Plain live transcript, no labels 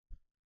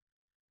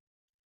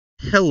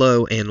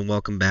Hello and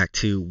welcome back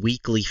to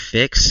Weekly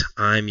Fix.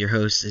 I'm your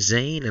host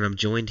Zane, and I'm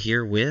joined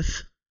here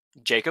with.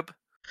 Jacob.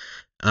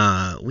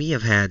 We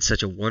have had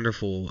such a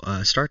wonderful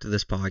start to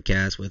this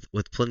podcast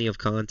with plenty of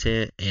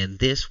content, and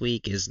this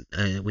week is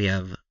we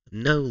have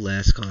no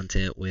less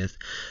content with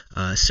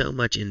so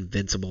much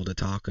Invincible to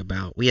talk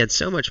about. We had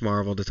so much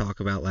Marvel to talk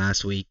about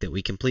last week that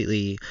we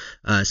completely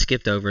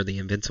skipped over the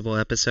Invincible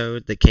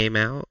episode that came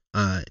out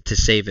to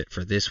save it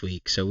for this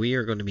week. So we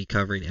are going to be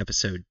covering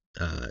episode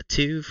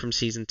 2 from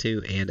season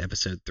 2 and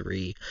episode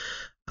 3.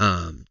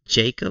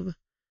 Jacob,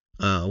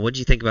 what do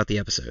you think about the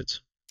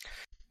episodes?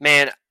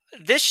 Man,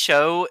 this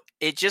show,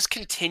 it just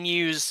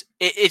continues.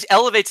 It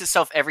elevates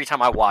itself every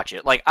time I watch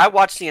it. Like, I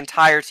watched the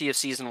entirety of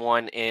season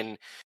 1 in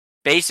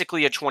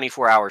basically a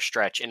 24-hour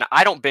stretch, and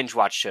I don't binge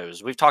watch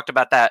shows. We've talked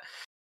about that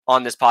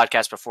on this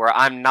podcast before.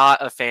 I'm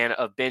not a fan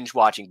of binge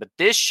watching, but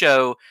this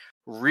show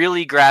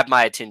really grabbed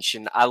my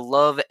attention. I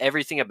love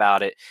everything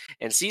about it,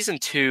 and season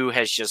 2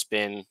 has just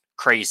been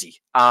crazy.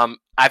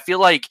 I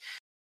feel like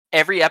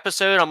every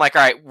episode, I'm like,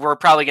 all right, we're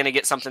probably going to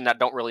get something that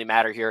don't really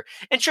matter here.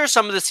 And sure,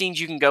 some of the scenes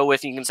you can go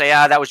with, and you can say,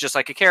 that was just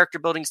like a character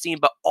building scene,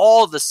 but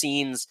all the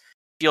scenes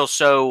feel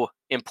so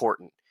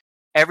important.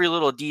 Every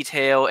little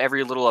detail,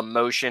 every little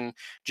emotion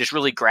just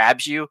really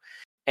grabs you.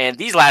 And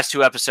these last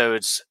two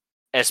episodes,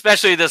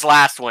 especially this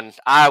last one,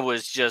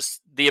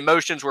 the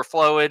emotions were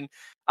flowing.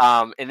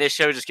 And this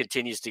show just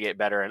continues to get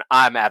better, and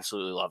I'm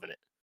absolutely loving it.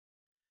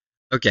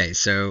 Okay,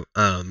 so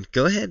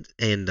go ahead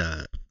and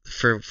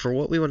for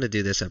what we want to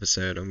do this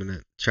episode, I'm gonna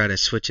try to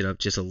switch it up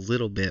just a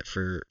little bit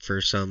for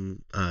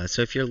some.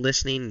 So if you're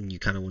listening and you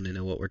kind of want to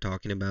know what we're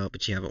talking about,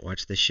 but you haven't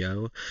watched the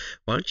show,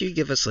 why don't you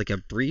give us like a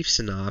brief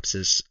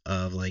synopsis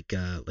of like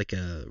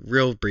a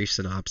real brief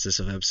synopsis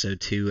of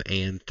episode 2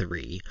 and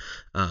 3,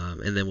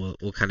 and then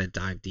we'll kind of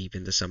dive deep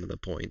into some of the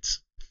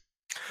points.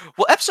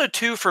 Well, episode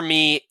 2 for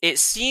me, it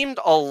seemed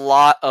a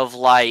lot of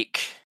like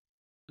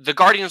the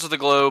Guardians of the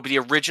Globe, the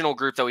original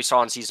group that we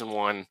saw in season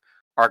 1,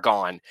 are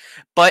gone.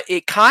 But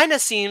it kind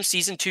of seems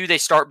season 2, they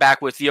start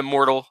back with the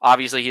Immortal.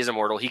 Obviously, he's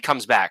immortal. He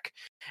comes back.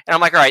 And I'm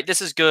like, all right, this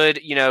is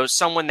good. You know,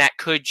 someone that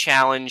could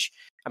challenge.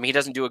 I mean, he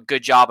doesn't do a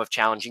good job of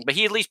challenging, but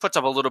he at least puts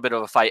up a little bit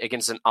of a fight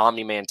against an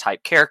Omni-Man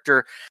type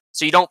character.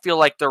 So you don't feel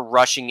like they're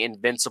rushing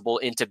Invincible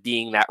into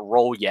being that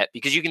role yet,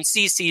 because you can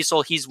see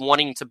Cecil, he's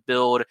wanting to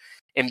build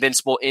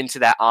Invincible into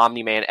that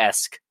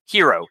Omni-Man-esque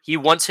hero. He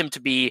wants him to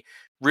be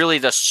really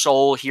the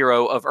sole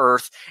hero of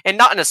Earth, and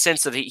not in a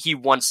sense that he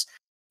wants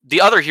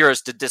the other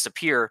heroes to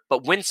disappear,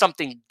 but when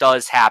something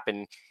does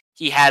happen,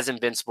 he has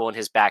Invincible in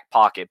his back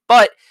pocket.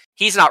 But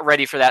he's not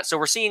ready for that, so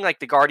we're seeing like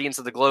the Guardians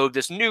of the Globe,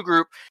 this new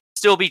group,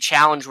 still be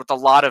challenged with a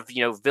lot of,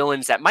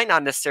 villains that might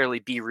not necessarily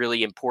be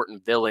really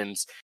important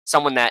villains.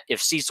 Someone that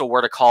if Cecil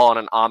were to call on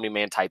an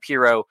Omni-Man type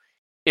hero,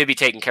 it'd be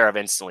taken care of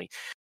instantly.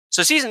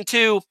 So season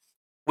 2,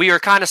 we are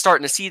kind of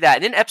starting to see that,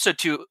 and in episode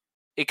 2,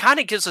 it kind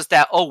of gives us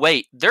that, oh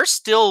wait, there's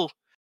still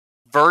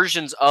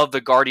versions of the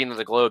Guardian of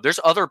the Globe. There's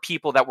other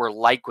people that were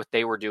like what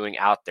they were doing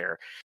out there.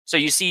 So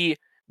you see,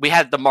 we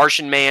had the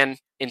Martian Man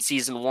in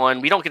season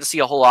 1. We don't get to see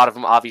a whole lot of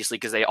them, obviously,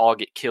 because they all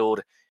get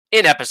killed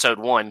in episode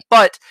 1.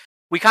 But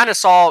we kind of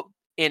saw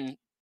in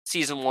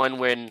season 1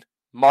 when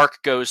Mark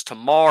goes to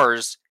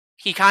Mars,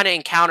 he kind of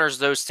encounters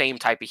those same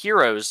type of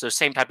heroes, those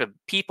same type of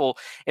people,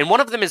 and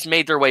one of them has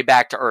made their way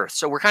back to Earth.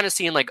 So we're kind of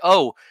seeing like,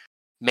 oh,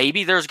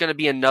 maybe there's going to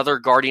be another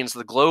Guardians of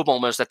the Globe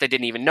almost that they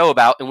didn't even know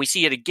about. And we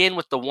see it again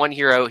with the one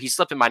hero. He's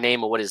slipping my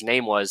name of what his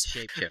name was.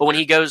 But when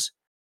he goes,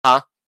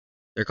 huh?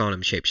 They're calling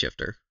him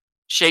Shapeshifter.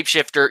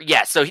 Shapeshifter.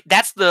 Yeah. So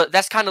that's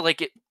kind of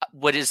like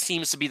what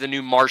seems to be the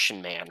new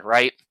Martian Man,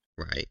 right?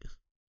 Right.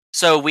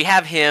 So we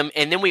have him.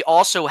 And then we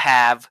also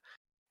have,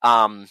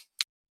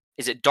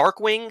 is it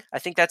Darkwing? I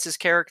think that's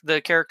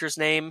the character's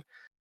name.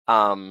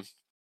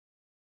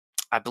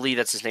 I believe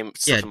that's his name.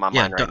 It's slipping my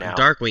mind right now.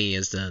 Darkwing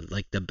is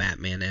the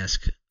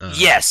Batman-esque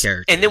yes,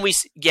 character. And then we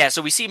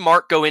see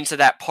Mark go into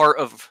that part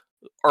of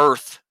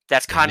Earth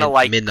that's kind of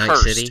like Midnight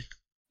cursed. City.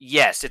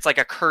 Yes, it's like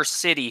a cursed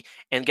city,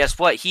 and guess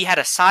what? He had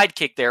a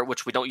sidekick there,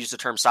 which we don't use the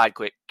term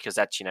sidekick because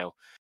that's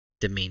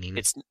demeaning.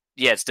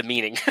 It's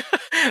demeaning.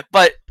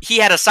 But he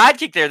had a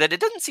sidekick there that it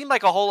doesn't seem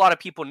like a whole lot of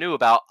people knew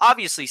about.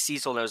 Obviously,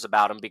 Cecil knows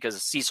about him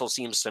because Cecil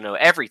seems to know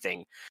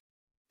everything.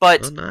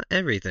 But well, not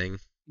everything.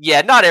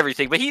 Yeah, not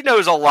everything, but he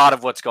knows a lot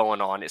of what's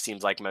going on, it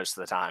seems like, most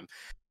of the time.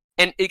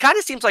 And it kind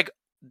of seems like,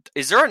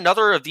 is there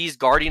another of these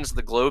Guardians of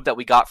the Globe that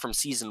we got from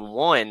season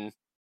 1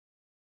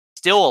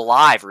 still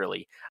alive,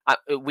 really?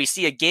 We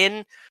see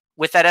again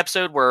with that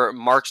episode where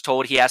Mark's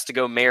told he has to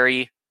go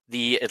marry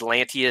the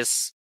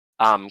Atlanteus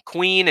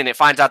queen, and it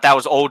finds out that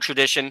was old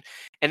tradition.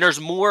 And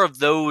there's more of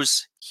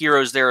those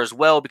heroes there as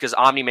well because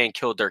Omni-Man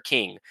killed their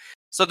king.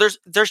 So there's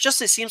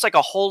just, it seems like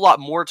a whole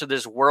lot more to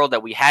this world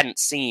that we hadn't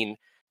seen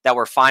that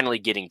we're finally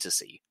getting to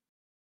see.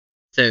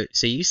 So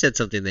you said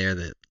something there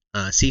that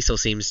Cecil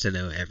seems to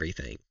know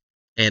everything.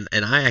 And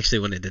I actually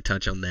wanted to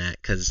touch on that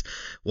because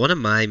one of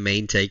my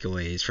main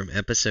takeaways from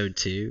episode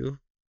 2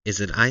 is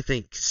that I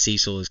think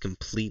Cecil is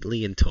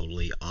completely and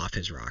totally off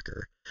his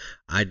rocker.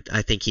 I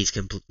think he's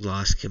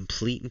lost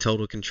complete and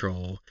total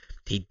control.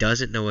 He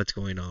doesn't know what's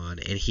going on,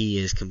 and he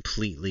is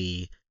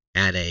completely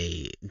at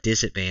a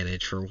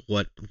disadvantage for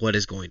what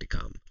is going to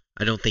come.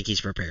 I don't think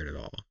he's prepared at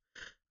all.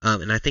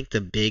 And I think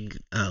the big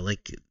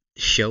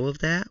show of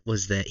that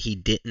was that he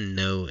didn't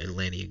know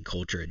Atlantean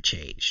culture had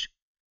changed,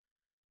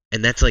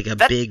 and that's like a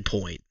That big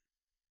point.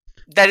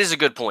 that is a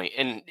good point,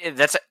 and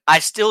that's I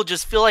still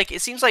just feel like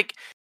it seems like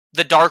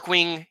the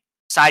Darkwing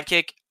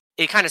sidekick.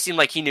 It kind of seemed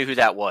like he knew who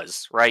that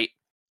was, right?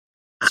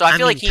 So I I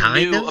feel like mean, he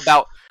kind knew of.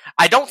 about.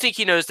 I don't think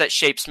he knows that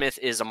Shapesmith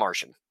is a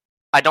Martian.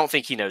 I don't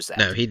think he knows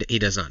No, that. he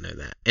does not know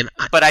that. And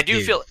But I do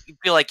dude,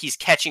 feel like he's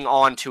catching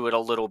on to it a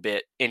little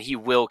bit, and he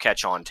will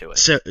catch on to it.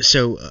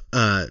 so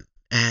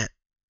at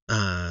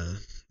uh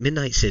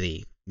Midnight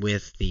City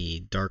with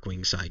the Darkwing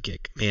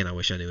sidekick. Man, I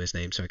wish I knew his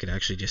name so I could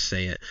actually just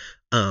say it.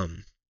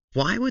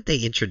 Why would they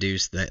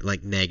introduce that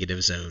like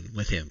negative zone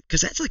with him?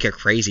 Because that's like a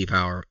crazy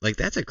power. Like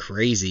that's a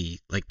crazy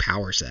like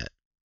power set.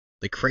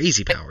 Like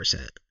crazy power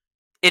set.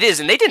 It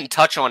is, and they didn't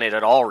touch on it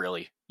at all,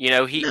 really.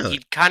 No,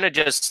 He kind of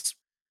just.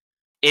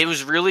 It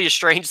was really a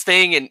strange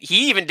thing, and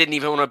he even didn't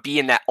even want to be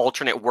in that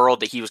alternate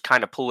world that he was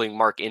kind of pulling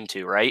Mark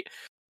into, right?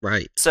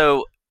 right.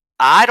 So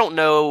I don't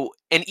know.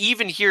 And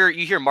even here,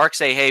 you hear Mark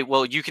say, "Hey,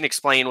 well, you can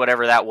explain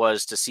whatever that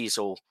was to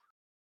Cecil.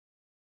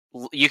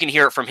 You can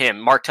hear it from him."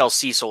 Mark tells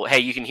Cecil, "Hey,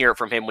 you can hear it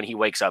from him when he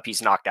wakes up.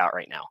 He's knocked out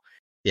right now."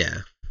 Yeah.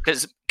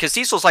 Because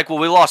Cecil's like, "Well,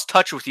 we lost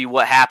touch with you.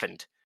 What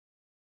happened?"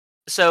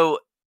 So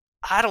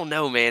I don't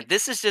know, man.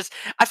 This is just.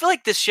 I feel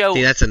like this See, show.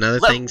 that's another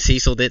Let, thing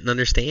Cecil didn't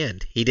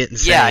understand. He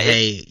didn't yeah, say,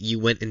 "Hey, you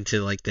went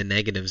into like the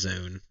negative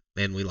zone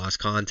and we lost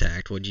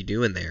contact. What'd you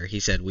do in there?" He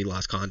said, "We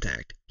lost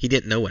contact." He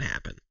didn't know what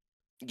happened.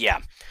 yeah.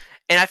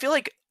 And I feel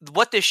like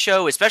what this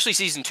show, especially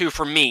season 2,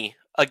 for me,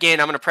 again,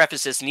 I'm going to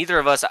preface this: neither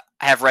of us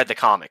have read the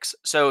comics.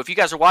 So if you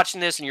guys are watching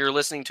this and you're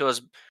listening to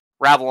us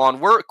rabble on,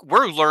 we're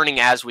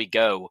learning as we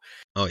go.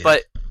 Oh yeah.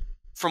 But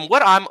from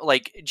what I'm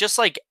like, just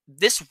like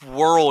this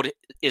world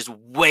is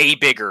way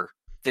bigger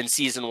than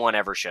season 1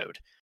 ever showed.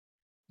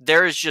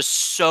 There is just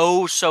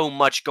so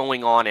much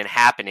going on and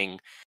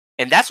happening,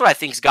 and that's what I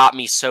think's got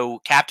me so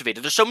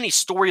captivated. There's so many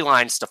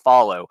storylines to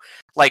follow.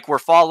 Like we're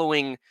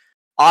following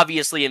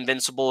obviously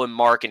Invincible and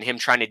Mark and him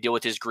trying to deal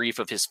with his grief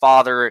of his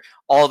father,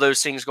 all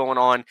those things going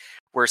on.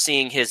 We're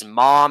seeing his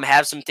mom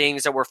have some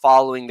things that we're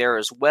following there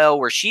as well,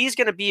 where she's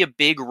going to be a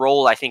big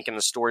role, I think, in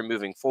the story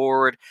moving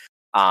forward.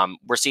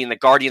 We're seeing the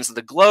Guardians of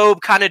the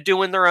Globe kind of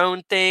doing their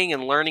own thing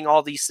and learning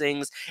all these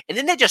things. And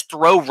then they just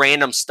throw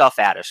random stuff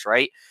at us,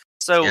 right?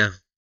 So Yeah.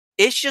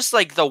 it's just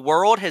like the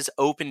world has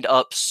opened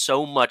up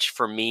so much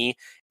for me,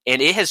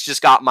 and it has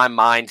just got my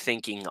mind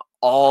thinking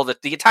the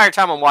entire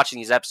time I'm watching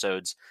these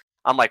episodes.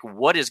 I'm like,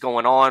 what is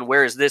going on?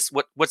 Where is this?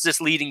 What's this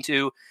leading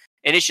to?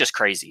 And it's just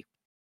crazy.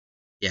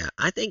 Yeah,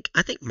 I think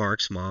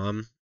Mark's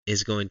mom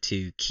is going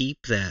to keep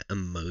that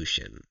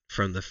emotion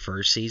from the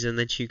first season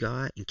that you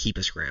got and keep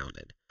us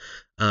grounded.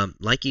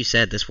 Like you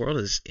said, this world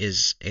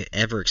is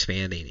ever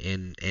expanding,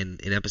 and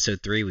in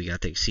episode 3 we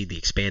got to see the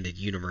expanded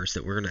universe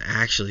that we're going to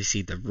actually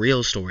see the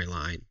real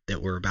storyline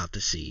that we're about to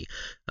see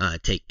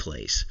take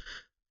place.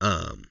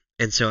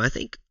 And so I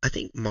think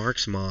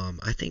Mark's mom,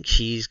 I think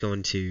she's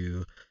going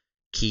to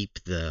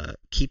keep the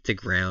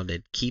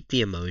grounded, keep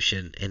the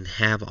emotion, and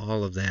have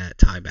all of that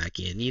tie back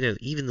in.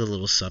 Even the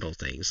little subtle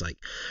things like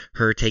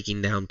her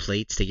taking down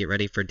plates to get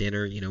ready for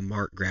dinner.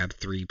 Mark grabbed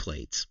 3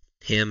 plates.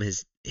 Him,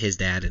 his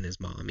dad, and his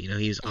mom.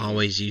 He was Hmm.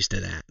 always used to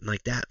that,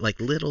 like that, like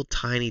little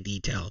tiny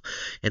detail.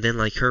 And then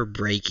like her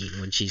breaking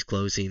when she's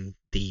closing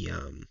the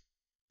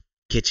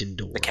kitchen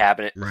The door,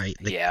 cabinet, right?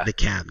 The yeah, the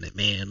cabinet,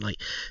 man. Like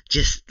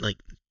just like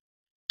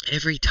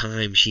every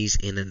time she's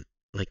in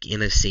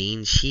a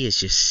scene, she is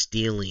just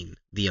stealing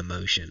the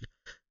emotion.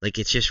 Like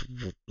it's just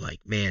like,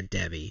 man,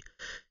 Debbie,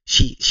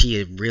 she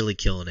is really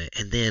killing it.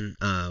 And then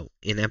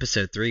in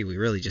episode 3, we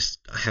really just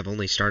have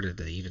only started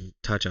to even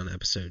touch on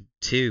episode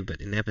 2, but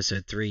in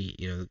episode 3,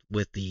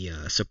 with the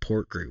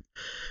support group,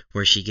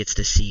 where she gets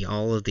to see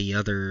all of the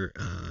other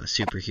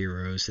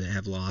superheroes that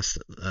have lost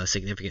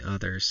significant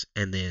others,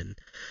 and then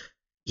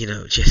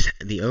just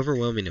the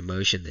overwhelming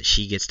emotion that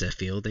she gets to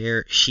feel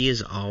there. She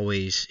is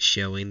always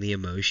showing the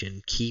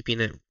emotion, keeping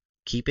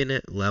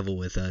it level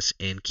with us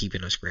and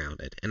keeping us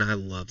grounded. And I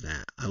love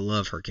that. I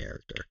love her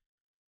character.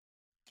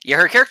 yeah.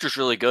 Her character's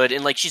really good,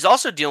 and like she's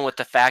also dealing with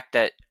the fact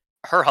that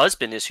her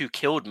husband is who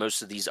killed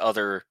most of these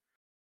other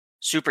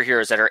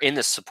superheroes that are in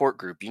this support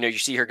group. You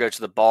see her go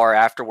to the bar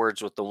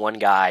afterwards with the one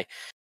guy,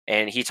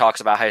 and he talks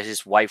about how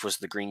his wife was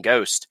the Green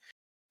Ghost,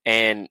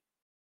 and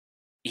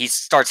he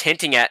starts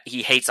hinting at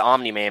he hates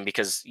Omni-Man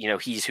because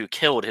he's who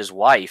killed his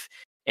wife.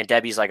 And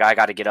Debbie's like, I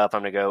got to get up,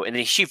 I'm gonna go. And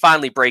then she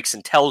finally breaks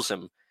and tells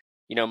him,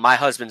 my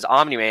husband's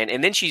Omni-Man.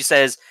 And then she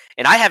says,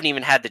 and I haven't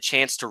even had the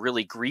chance to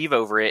really grieve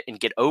over it and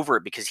get over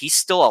it because he's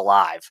still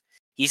alive,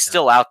 he's Yeah.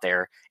 still out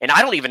there, and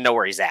I don't even know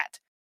where he's at.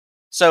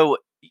 So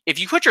if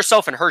you put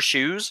yourself in her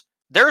shoes,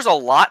 there's a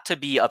lot to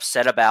be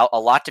upset about, a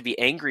lot to be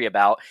angry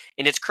about,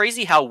 and it's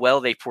crazy how well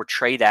they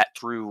portray that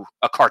through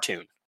a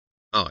cartoon.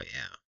 Oh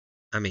yeah.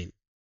 I mean,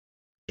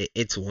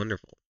 it's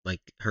wonderful. Like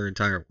her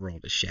entire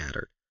world is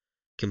shattered,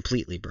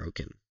 completely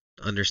broken.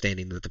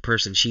 understanding that the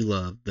person she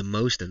loved the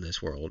most in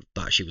this world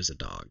thought she was a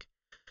dog.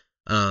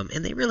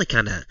 And they really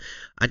kind of,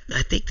 I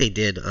think they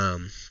did. I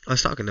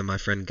was talking to my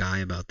friend Guy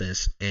about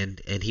this, and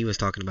he was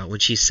talking about when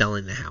she's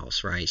selling the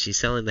house, right? She's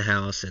selling the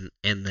house, and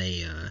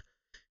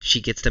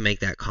she gets to make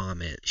that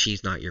comment,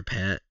 "She's not your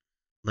pet,"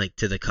 like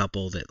to the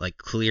couple that like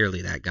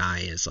clearly that guy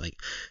is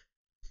like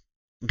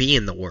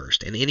being the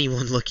worst, and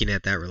anyone looking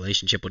at that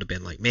relationship would have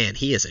been like, "Man,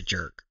 he is a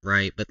jerk,"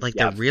 right? But like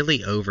they're Yeah. really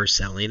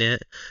overselling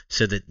it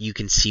so that you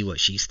can see what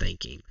she's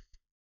thinking,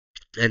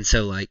 and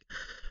so like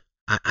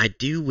I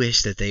do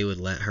wish that they would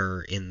let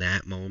her in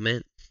that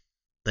moment.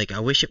 Like,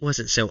 I wish it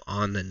wasn't so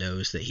on the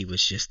nose that he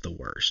was just the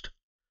worst.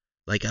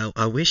 Like,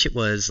 I wish it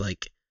was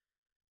like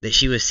that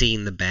she was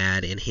seeing the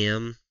bad in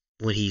him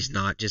when he's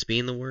not just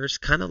being the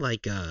worst. Kind of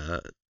like,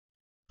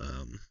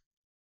 um,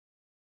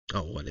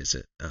 oh, what is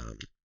it?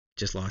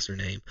 Just lost her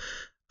name.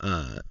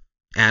 Uh,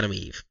 Adam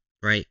Eve,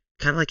 right?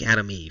 Kind of like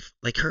Adam Eve.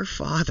 Like, her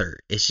father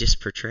is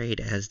just portrayed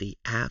as the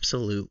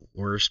absolute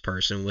worst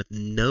person with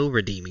no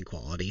redeeming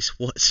qualities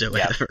Yeah.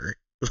 whatsoever.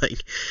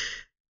 Like,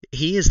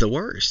 he is the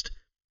worst.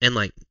 And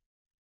like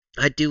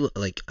I do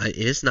like it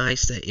is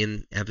nice that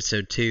in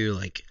episode 2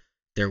 like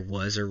there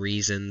was a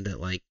reason that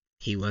like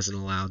he wasn't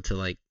allowed to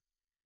like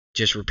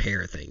just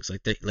repair things.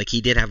 Like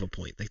he did have a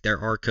point. Like there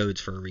are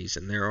codes for a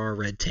reason. There are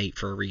red tape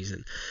for a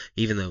reason.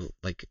 Even though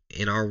like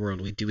in our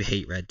world we do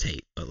hate red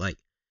tape, but like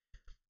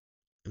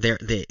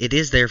it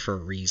is there for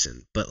a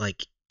reason. But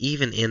like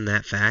even in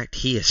that fact,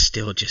 he is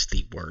still just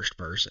the worst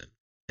person.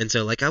 And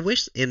so like I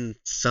wish in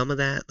some of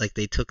that like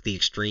they took the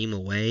extreme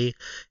away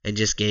and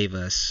just gave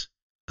us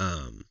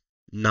um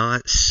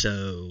not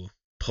so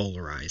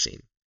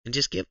polarizing and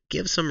just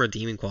give some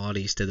redeeming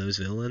qualities to those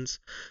villains.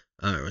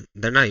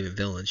 They're not even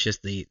villains,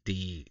 just the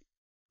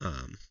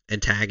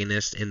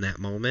antagonist in that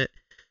moment.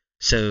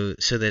 So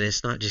that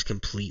it's not just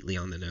completely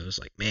on the nose.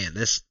 Like, man,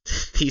 this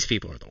these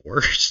people are the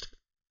worst.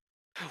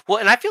 Well,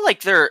 and I feel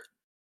like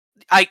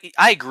I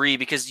agree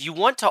because you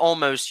want to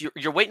almost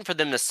you're waiting for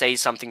them to say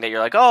something that you're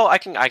like, oh, I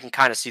can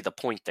kind of see the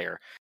point there.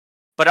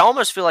 But I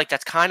almost feel like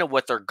that's kind of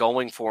what they're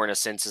going for in a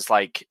sense. Is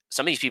like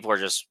some of these people are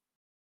just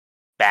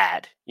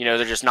bad.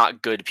 They're just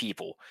not good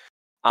people.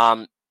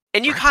 Um,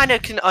 and you Right. kind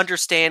of can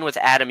understand with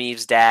Adam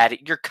Eve's dad.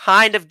 You're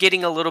kind of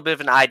getting a little bit of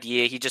an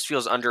idea. He just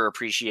feels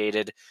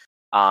underappreciated.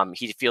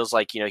 He feels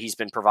like he's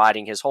been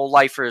providing his whole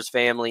life for his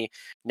family.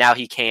 Now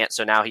he can't,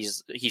 so now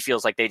he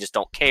feels like they just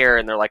don't care,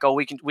 and they're like, "Oh,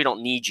 we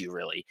don't need you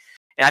really."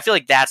 And I feel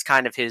like that's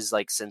kind of his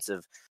like sense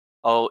of,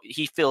 oh,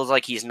 he feels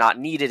like he's not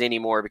needed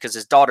anymore because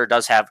his daughter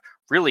does have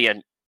really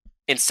an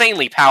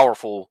insanely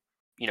powerful,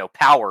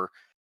 power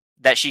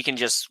that she can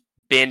just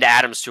bend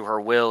atoms to her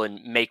will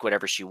and make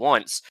whatever she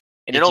wants.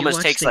 And it Did you almost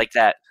watch takes the? like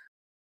that.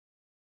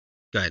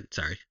 Go ahead.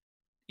 Sorry.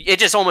 It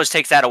just almost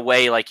takes that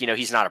away, like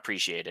he's not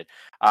appreciated.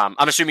 I'm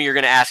assuming you're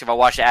going to ask if I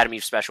watched the Adam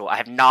Eve special. I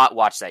have not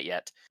watched that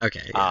yet.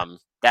 Okay. Yeah.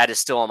 That is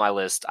still on my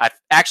list. I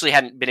actually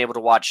hadn't been able to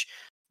watch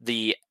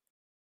the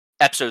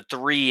episode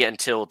 3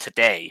 until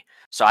today,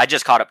 so I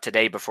just caught up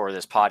today before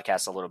this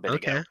podcast a little bit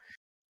ago. Okay.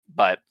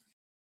 But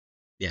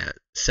Yeah.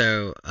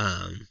 So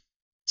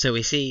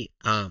we see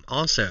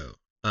also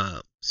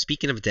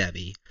speaking of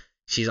Debbie,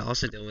 she's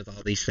also dealing with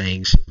all these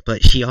things,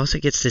 but she also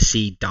gets to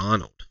see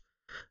Donald.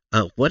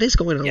 What is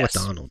going on with yes,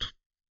 Donald?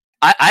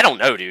 I don't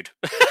know, dude.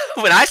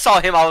 When I saw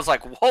him, I was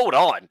like, hold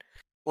on,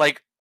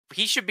 like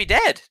he should be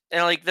dead,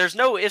 and like there's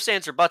no ifs,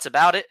 ands, or buts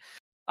about it.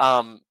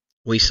 Um,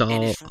 We and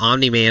saw it's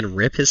Omni-Man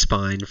rip his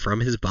spine from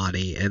his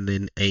body, and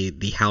then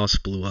the house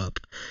blew up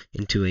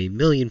into a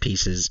million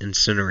pieces,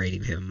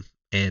 incinerating him.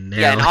 And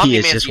yeah, and now he Omni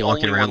is Man's just the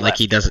walking only one around like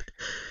left there.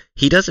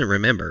 he doesn't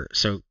remember.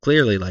 So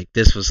clearly, like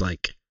this was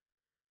like,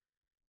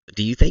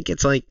 do you think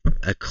it's like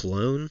a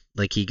clone?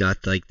 Like he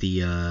got like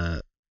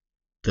the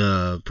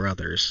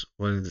brothers.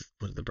 What are the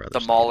The brothers'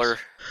 names? Mauler.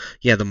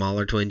 Yeah, the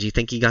Mahler twins. Do you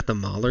think he got the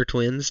Mahler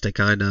twins to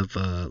kind of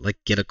like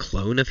get a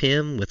clone of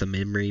him with a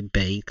memory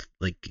bank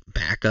like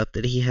backup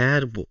that he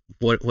had?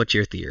 What's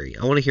your theory?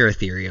 I want to hear a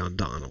theory on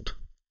Donald.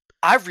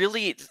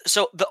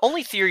 So the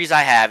only theories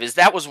I have is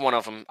that was one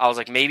of them. I was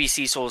like, maybe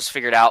Cecil's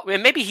figured out,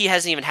 and maybe he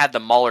hasn't even had the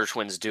Muller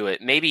twins do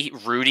it. Maybe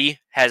Rudy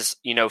has,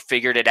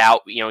 figured it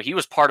out. He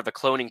was part of the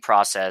cloning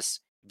process.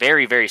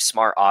 Very, very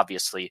smart,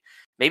 obviously.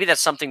 Maybe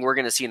that's something we're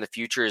going to see in the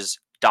future is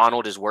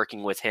Donald is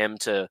working with him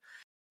to,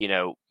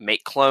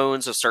 make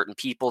clones of certain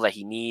people that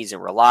he needs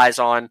and relies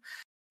on.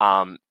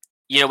 Um,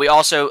 we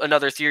also,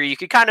 another theory, you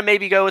could kind of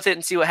maybe go with it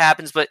and see what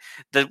happens, but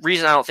the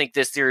reason I don't think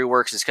this theory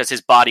works is because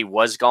his body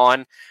was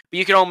gone. But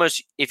you could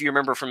almost, if you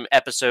remember from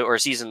episode or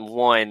season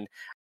 1,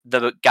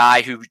 the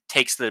guy who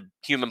takes the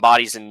human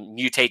bodies and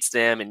mutates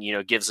them and,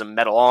 gives them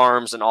metal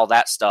arms and all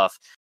that stuff,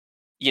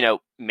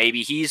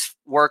 maybe he's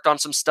worked on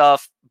some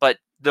stuff, but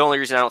the only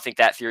reason I don't think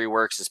that theory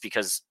works is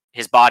because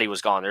his body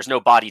was gone. There's no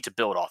body to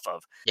build off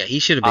of. Yeah, he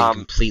should have been Um,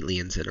 completely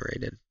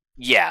incinerated.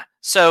 yeah.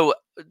 So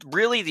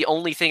really the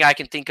only thing I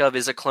can think of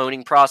is a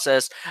cloning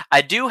process.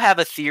 I do have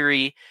a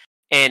theory,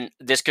 and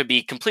this could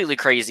be completely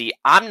crazy.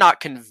 I'm not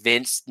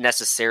convinced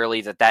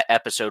necessarily that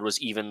episode was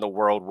even the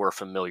world we're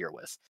familiar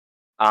with.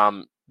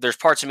 There's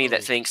parts of me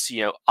that thinks,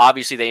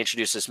 obviously they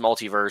introduced this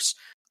multiverse.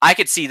 I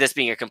could see this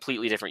being a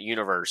completely different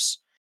universe.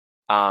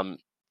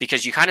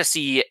 Because you kind of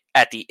see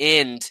at the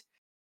end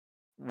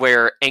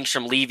where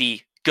Angstrom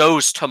Levy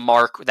goes to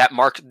Mark,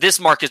 this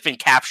Mark has been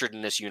captured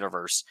in this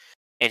universe.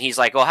 And he's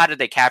like, well, how did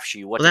they capture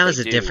you? What Well, did that they was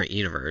a do? different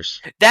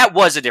universe. That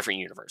was a different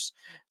universe.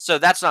 So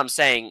that's what I'm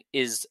saying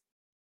is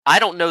I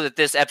don't know that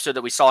this episode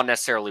that we saw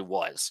necessarily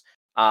was.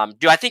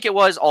 Do I think it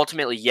was?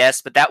 Ultimately,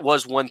 yes, but that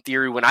was one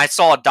theory. When I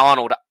saw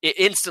Donald,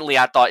 instantly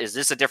I thought, is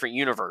this a different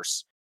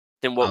universe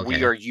than what we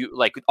Okay. are,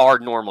 like our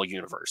normal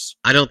universe?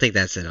 I don't think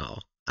that's at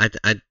all.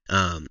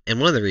 And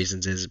one of the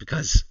reasons is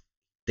because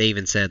they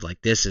even said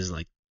like this is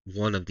like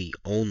one of the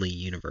only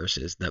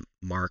universes that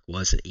Mark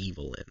wasn't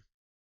evil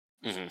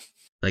in. Mm-hmm.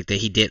 Like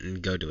that he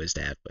didn't go to his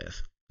dad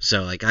with.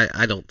 So like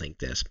I don't think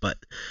this. But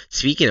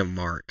speaking of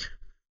Mark,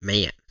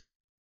 man,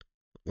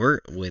 we're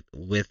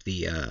with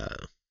the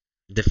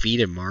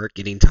defeated Mark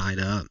getting tied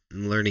up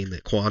and learning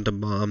that quantum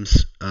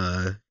bombs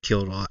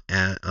killed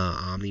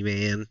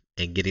Omni-Man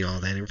and getting all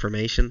that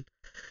information.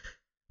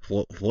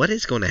 What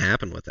is going to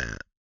happen with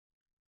that?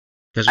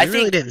 Because we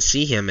really didn't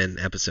see him in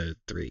episode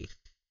 3.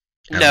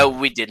 No,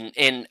 we didn't.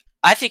 And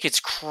I think it's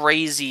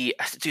crazy.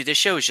 Dude, this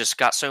show has just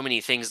got so many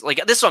things.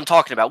 Like, this is what I'm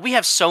talking about. We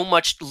have so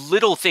much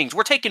little things.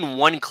 We're taking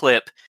one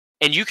clip,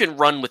 and you can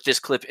run with this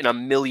clip in a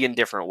million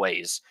different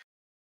ways.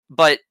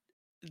 But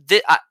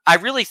I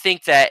really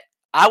think that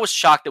I was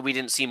shocked that we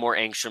didn't see more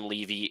Angstrom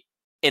Levy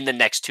in the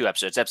next 2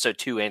 episodes, episode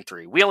 2 and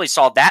 3. We only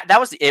saw that. That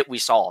was it we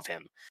saw of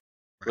him.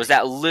 Was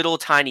that little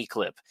tiny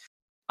clip.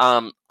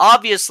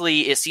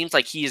 Obviously, it seems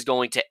like he is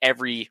going to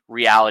every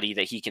reality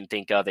that he can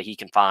think of, that he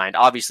can find.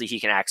 Obviously, he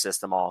can access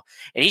them all.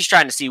 And he's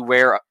trying to see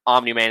where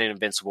Omni-Man and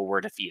Invincible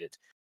were defeated.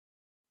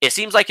 It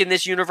seems like in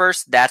this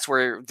universe, that's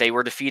where they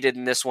were defeated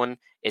in this one.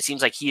 It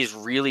seems like he is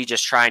really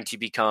just trying to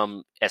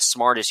become as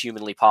smart as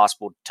humanly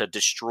possible to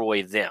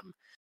destroy them.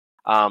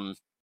 I'm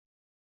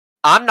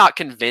not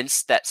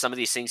convinced that some of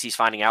these things he's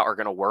finding out are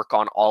going to work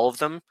on all of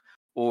them.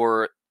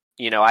 Or,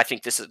 I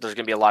think there's going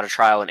to be a lot of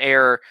trial and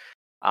error.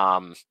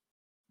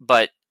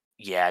 But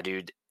yeah,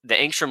 dude, the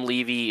Angstrom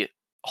Levy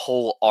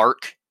whole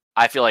arc,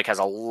 I feel like has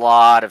a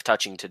lot of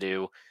touching to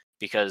do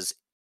because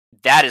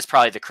that is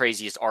probably the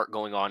craziest arc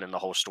going on in the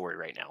whole story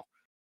right now.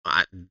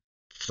 I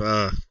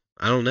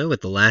don't know.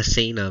 With the last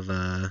scene of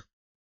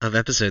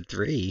episode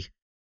 3,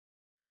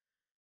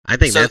 I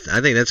think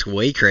that's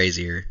way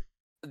crazier.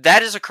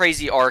 That is a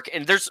crazy arc,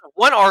 and there's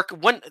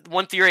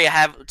one theory I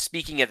have.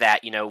 Speaking of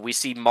that, we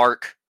see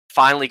Mark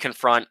finally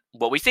confront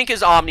what we think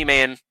is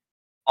Omni-Man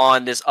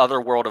on this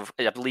other world of,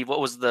 I believe, what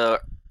was the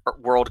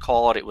world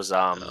called? It was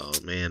oh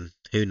man,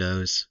 who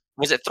knows?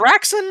 Was it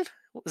Thraxon?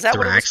 Is that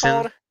what it was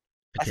called?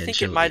 I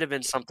think it might have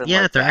been something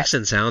like that. Yeah,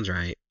 Thraxon sounds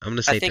right. I'm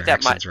gonna say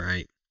Thraxon's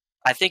right.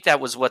 I think that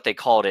was what they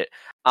called it.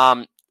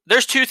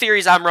 There's 2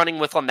 theories I'm running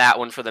with on that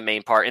one for the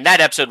main part. In that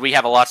episode, we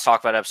have a lot to talk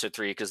about episode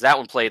 3 because that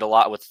one played a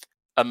lot with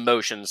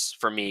emotions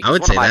for me. I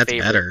would say that's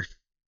better.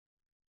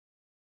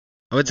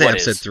 I would say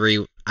episode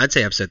 3. I'd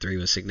say episode 3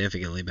 was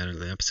significantly better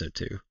than episode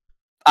 2.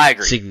 I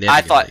agree.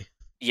 I thought,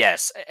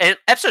 yes. And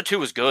episode 2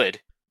 was good,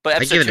 but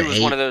episode 2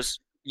 was one of those.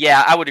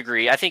 Yeah, I would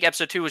agree. I think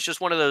episode 2 was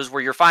just one of those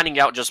where you're finding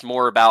out just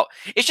more about,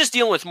 it's just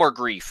dealing with more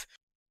grief.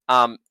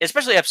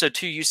 Especially episode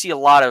 2, you see a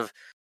lot of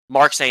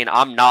Mark saying,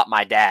 I'm not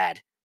my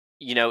dad,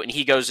 and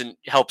he goes and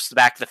helps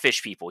back the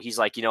fish people. He's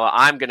like,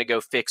 I'm going to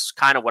go fix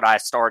kind of what I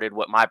started,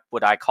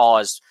 what I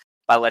caused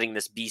by letting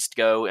this beast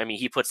go. I mean,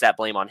 he puts that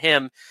blame on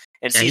him,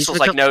 and Cecil's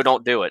like, no,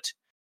 don't do it.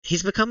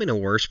 He's becoming a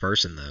worse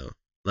person, though.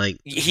 Like,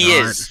 he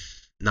is.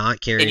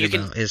 Not caring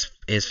about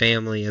his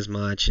family as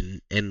much,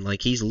 and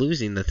like he's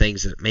losing the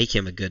things that make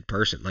him a good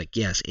person. Like,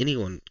 yes,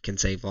 anyone can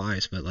save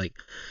lives, but like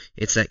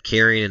it's that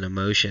caring and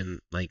emotion,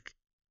 like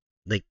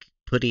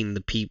putting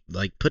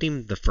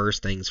the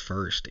first things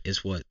first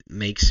is what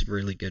makes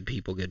really good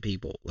people good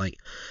people. Like,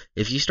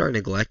 if you start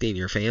neglecting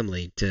your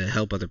family to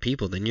help other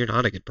people, then you're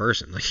not a good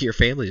person. Like, your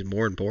family is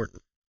more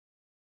important.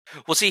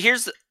 Well, see,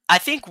 I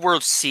think we're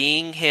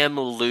seeing him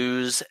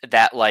lose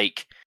that,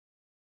 like,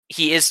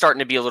 he is starting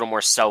to be a little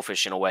more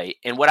selfish in a way.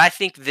 And what I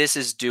think this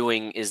is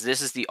doing is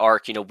this is the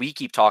arc, we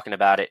keep talking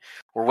about it.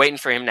 We're waiting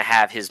for him to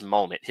have his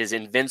moment, his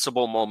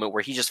invincible moment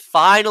where he just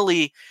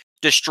finally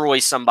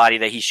destroys somebody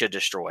that he should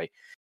destroy.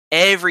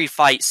 Every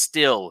fight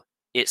still,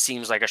 it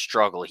seems like a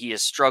struggle. He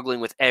is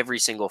struggling with every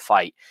single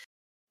fight.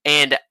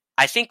 And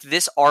I think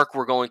this arc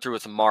we're going through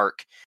with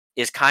Mark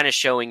is kind of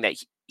showing that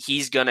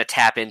he's going to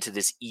tap into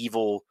this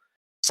evil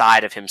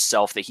side of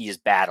himself that he is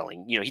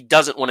battling. He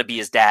doesn't want to be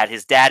his dad.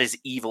 His dad is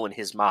evil in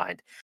his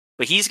mind.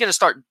 But he's going to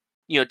start,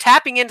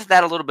 tapping into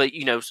that a little bit.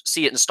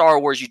 See it in Star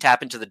Wars, you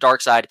tap into the dark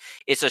side.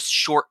 It's a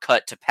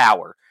shortcut to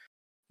power.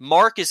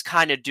 Mark is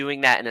kind of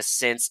doing that in a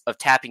sense of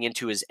tapping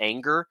into his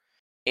anger.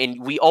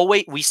 And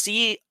we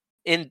see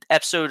in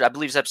episode, I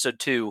believe it's episode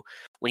 2,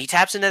 when he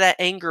taps into that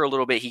anger a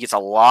little bit, he gets a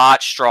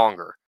lot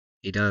stronger.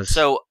 He does.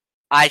 So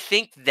I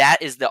think that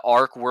is the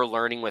arc we're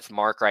learning with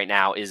Mark right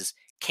now is,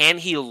 can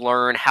he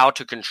learn how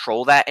to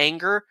control that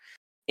anger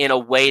in a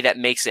way that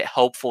makes it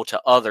helpful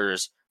to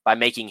others by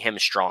making him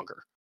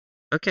stronger?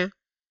 Okay.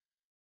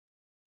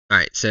 All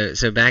right. So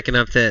backing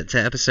up to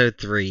episode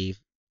 3,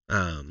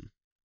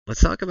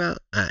 let's talk about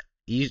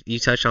you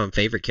touched on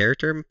favorite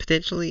character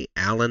potentially,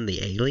 Alan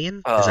the alien.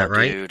 Is Oh, that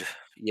right? dude.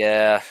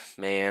 Yeah,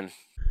 man.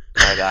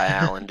 My guy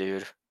Alan,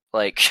 dude.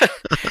 Like,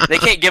 they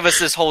can't give us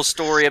this whole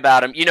story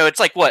about him. It's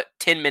like, what,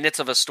 10 minutes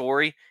of a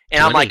story?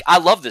 And I'm like,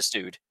 20 I love this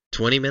dude.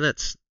 20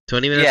 minutes.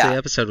 20 minutes of the Yeah.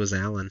 episode was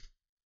Alan.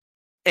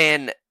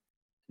 And,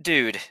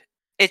 dude,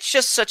 it's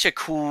just such a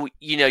cool,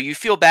 you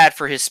feel bad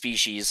for his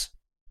species,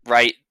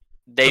 right?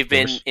 Of They've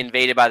been course.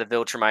 invaded by the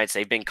Viltrumites,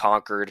 they've been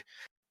conquered,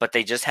 but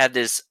they just have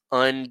this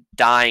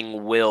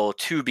undying will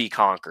to be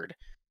conquered.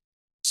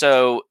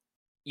 So,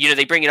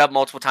 they bring it up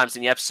multiple times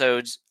in the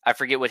episodes. I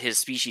forget what his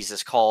species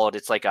is called.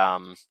 It's like,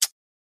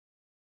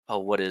 oh,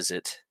 what is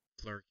it?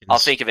 I'll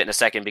Flurkins. think of it in a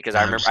second because I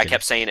Nah, I'm remember just I kidding.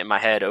 kept saying it in my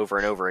head over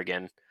and over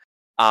again.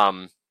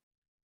 Um,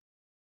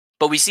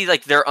 but we see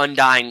like their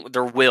undying,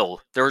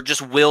 their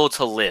just will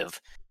to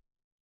live,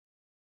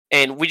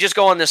 and we just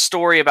go on this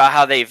story about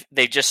how they've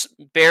just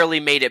barely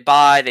made it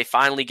by. They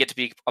finally get to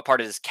be a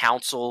part of this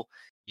council,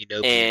 and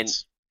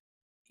Utopians.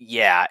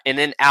 yeah, and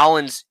then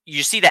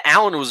you see that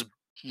Alan was,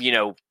 you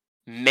know,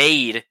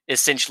 made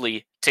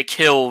essentially to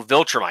kill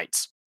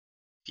Viltrumites.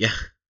 Yeah.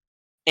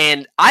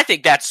 And I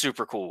think that's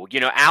super cool.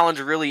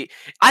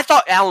 I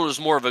thought Alan was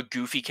more of a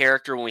goofy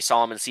character when we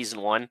saw him in season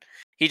 1.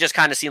 He just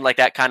kind of seemed like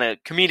that kind of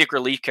comedic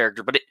relief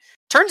character, but it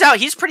turns out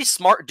he's a pretty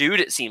smart dude,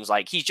 it seems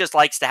like. He just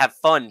likes to have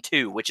fun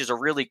too, which is a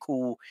really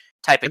cool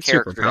type of And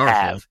super character to powerful.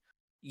 have.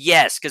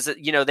 Yes, because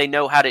they know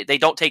they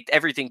don't take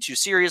everything too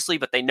seriously,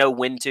 but they know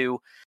when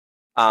to.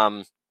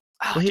 Um,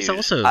 Well, he's dude,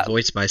 also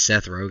voiced by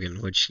Seth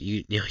Rogen, which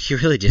you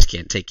really just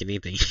can't take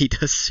anything he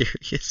does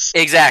serious.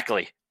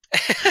 exactly.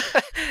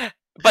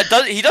 But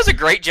he does a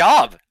great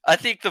job. I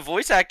think the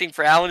voice acting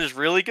for Alan is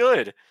really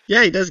good.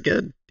 Yeah, he does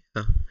good.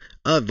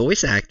 Yeah.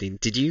 Voice acting.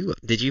 Did you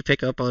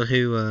pick up on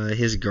who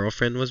his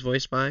girlfriend was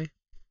voiced by?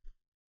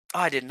 Oh,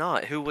 I did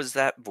not. Who was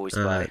that voiced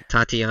by?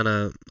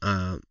 Tatiana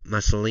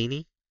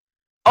Maslany.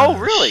 Oh,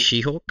 really?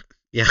 She-Hulk.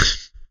 Yeah.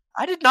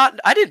 I did not.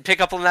 I didn't pick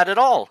up on that at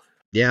all.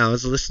 Yeah, I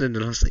was listening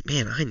and I was like,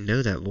 man, I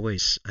know that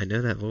voice. I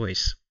know that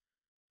voice.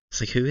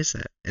 It's like, who is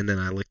that? And then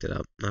I looked it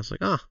up and I was like,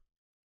 oh,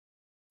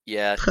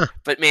 Yeah, huh.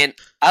 but man,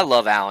 I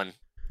love Alan.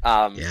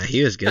 Yeah,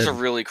 he was That's a good.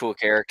 really cool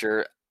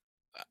character.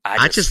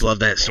 I just love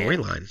that Man,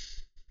 storyline.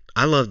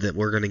 I love that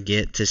we're gonna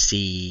get to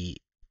see.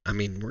 I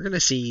mean, we're gonna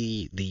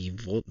see the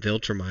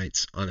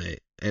Viltrumites on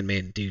it, and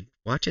man, dude,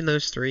 watching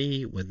those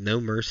three with no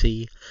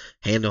mercy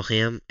handle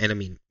him, and I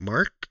mean,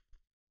 Mark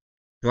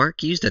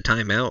used a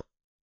timeout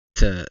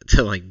to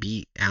like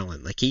beat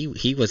Alan. Like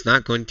he was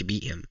not going to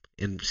beat him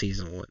in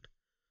season 1.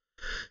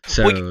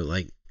 So well,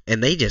 like,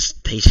 and they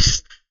just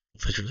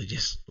literally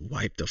just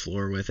wiped the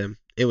floor with him.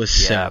 It was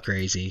so yeah.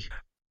 crazy.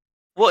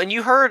 Well, and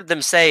you heard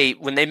them say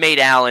when they made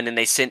Alan and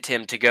they sent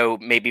him to go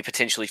maybe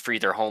potentially free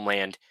their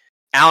homeland,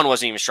 Alan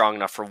wasn't even strong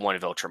enough for one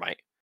Viltrumite.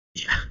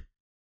 Yeah.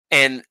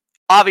 And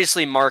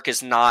obviously, Mark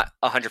is not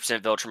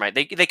 100% Viltrumite.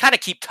 They kind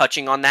of keep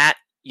touching on that,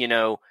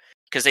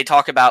 because they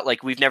talk about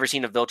like we've never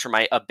seen a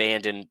Viltrumite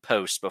abandon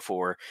post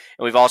before,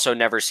 and we've also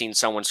never seen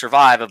someone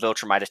survive a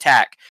Viltrumite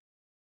attack.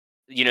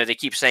 They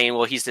keep saying,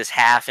 well, he's this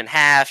half and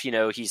half.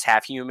 He's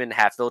half human,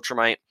 half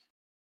Viltrumite,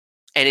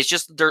 and it's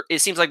just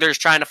it seems like they're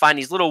just trying to find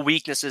these little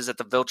weaknesses that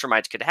the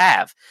Viltrumites could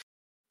have.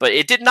 But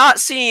it did not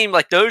seem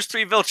like those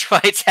three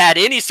Viltrumites had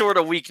any sort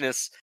of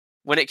weakness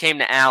when it came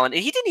to Alan,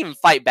 and he didn't even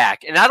fight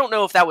back. And I don't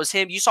know if that was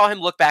him. You saw him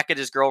look back at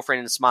his girlfriend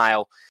and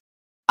smile.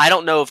 I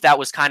don't know if that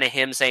was kind of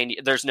him saying,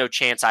 there's no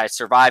chance I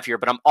survive here,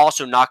 but I'm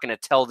also not going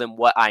to tell them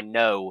what I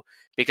know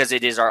because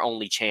it is our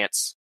only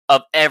chance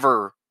of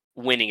ever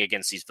winning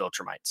against these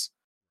Viltrumites.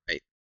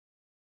 Right.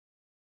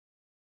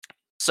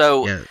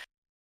 So Yeah.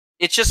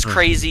 it's just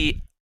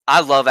crazy. I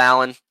love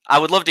Alan. I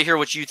would love to hear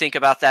what you think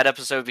about that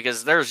episode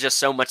because there's just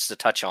so much to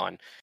touch on.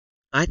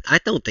 I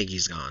don't think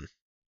he's gone.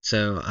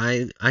 So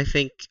I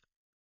think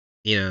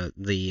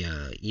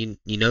the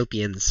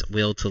Utopians'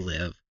 will to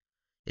live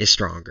is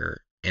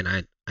stronger,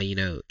 and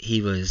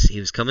he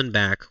was coming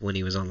back when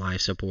he was on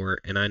life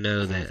support, and I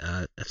know Mm-hmm.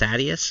 that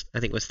Thaddeus, I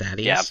think it was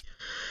Yeah.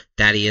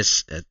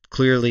 Thaddeus,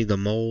 clearly the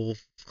mole,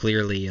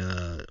 clearly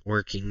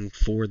working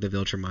for the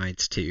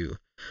Viltrumites too,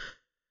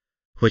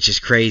 which is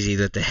crazy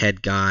that the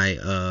head guy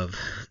of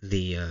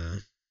the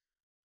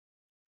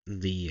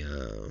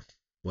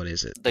what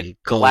is it? The The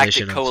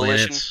Galactic coalition of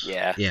Coalition. planets.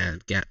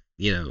 Yeah.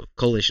 Yeah,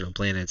 coalition of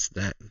planets.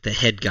 That the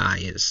head guy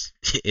is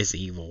is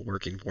evil,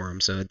 working for him.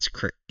 So it's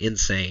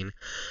insane.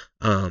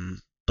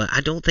 But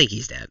I don't think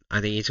he's dead. I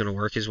think he's going to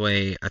work his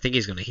way. I think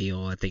he's going to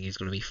heal. I think he's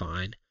going to be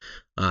fine.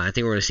 I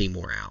think we're going to see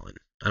more Alan.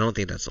 I don't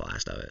think that's the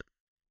last of it.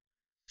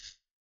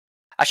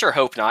 I sure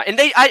hope not. And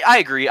I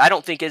agree. I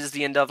don't think it is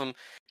the end of them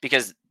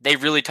because they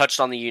really touched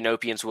on the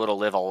Utopians' will to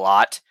live a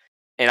lot.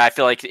 And I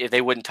feel like if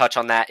they wouldn't touch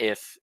on that,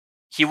 if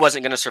he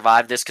wasn't going to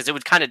survive this, because it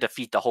would kind of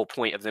defeat the whole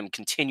point of them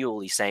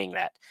continually saying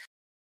that.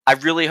 I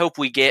really hope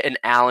we get an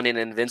Alan and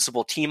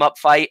Invincible team up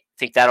fight. I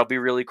think that'll be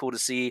really cool to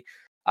see.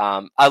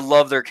 I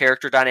love their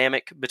character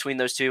dynamic between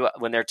those two.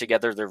 When they're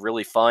together, they're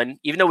really fun.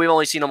 Even though we've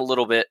only seen them a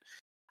little bit,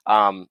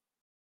 Um,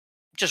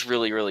 just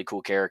really, really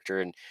cool character,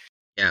 and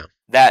Yeah.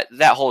 that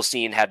whole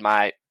scene had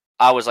my.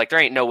 I was like, there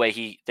ain't no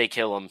way they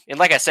kill him. And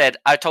like I said,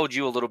 I told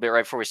you a little bit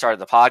right before we started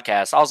the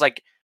podcast. I was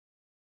like,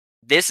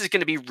 this is going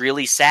to be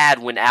really sad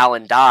when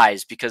Alan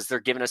dies because they're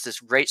giving us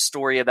this great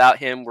story about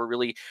him. We're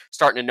really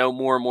starting to know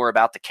more and more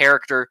about the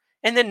character.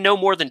 And then no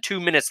more than 2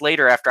 minutes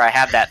later after I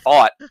had that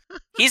thought,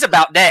 he's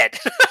about dead.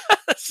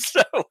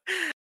 So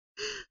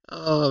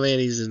Oh man,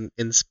 he's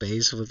in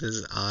space with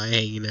his eye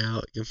hanging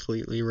out,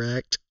 completely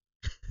wrecked.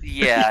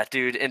 yeah,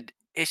 dude, and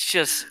it's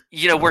just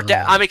Uh,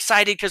 I'm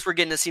excited because we're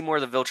getting to see more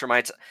of the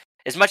Viltrumites.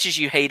 As much as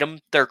you hate them,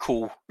 they're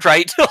cool,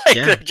 right? Like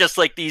they're yeah. just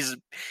like these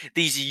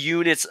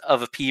units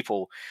of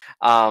people.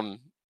 Um,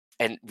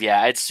 and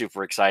yeah, it's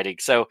super exciting.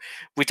 So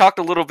we talked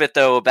a little bit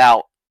though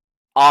about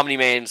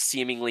Omni-Man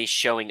seemingly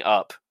showing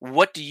up.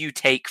 What do you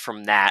take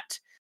from that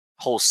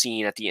whole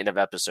scene at the end of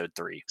episode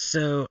 3?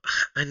 So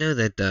I know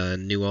that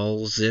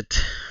Newell's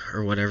it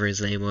or whatever his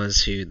name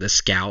was, who the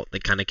scout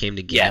that kind of came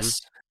to get him.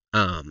 Yes.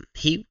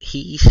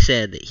 He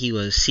said that he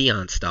was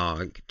Seon's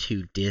dog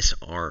to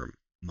disarm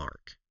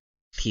Mark.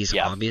 He's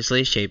Yeah.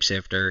 obviously a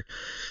shapeshifter.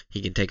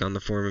 He can take on the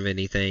form of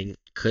anything.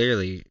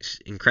 Clearly,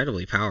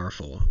 incredibly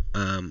powerful.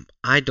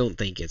 I don't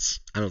think it's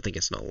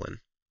Nolan.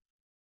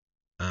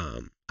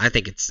 I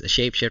think it's a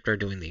shapeshifter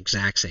doing the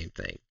exact same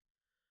thing.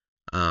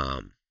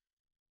 Um,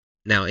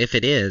 Now, if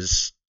it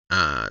is,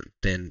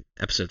 then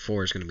episode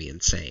 4 is going to be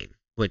insane,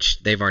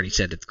 which they've already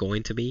said it's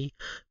going to be.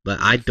 But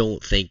I Mhm.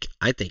 don't think.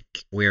 I think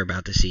we're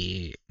about to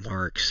see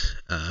Mark's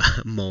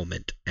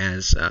moment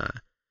as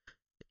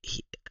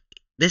he,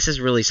 this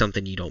is really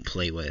something you don't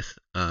play with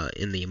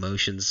in the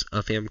emotions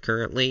of him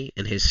currently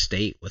in his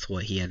state with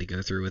what he had to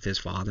go through with his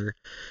father.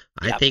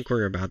 I Yeah. think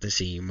we're about to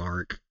see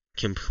Mark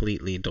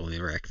completely and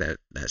totally wreck that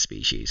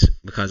species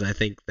because I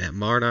think that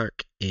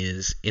Monarch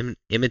is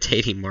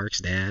imitating Mark's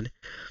dad,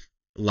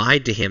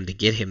 lied to him to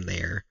get him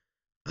there,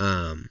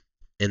 um,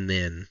 and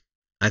then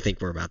I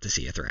think we're about to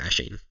see a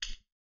thrashing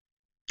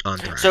on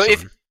So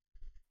if Thraxon.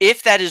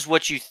 if that is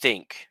what you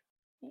think,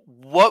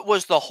 what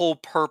was the whole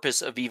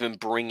purpose of even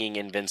bringing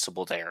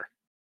Invincible there?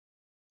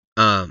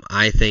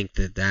 I think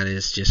that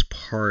is just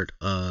part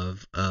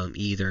of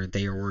either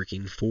they are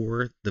working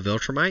for the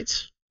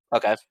Viltrumites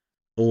Okay.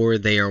 or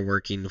they are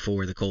working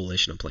for the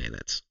Coalition of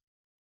Planets,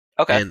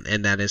 Okay.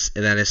 and that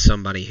is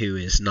somebody who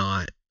is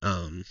not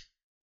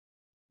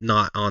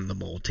on the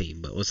mole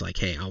team, but was like,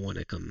 hey, I want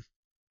to come,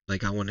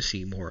 like I want to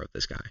see more of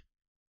this guy.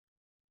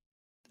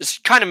 It's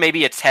kind of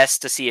maybe a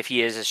test to see if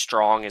he is as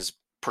strong as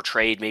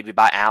portrayed maybe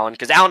by Alan,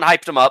 because Alan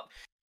hyped him up.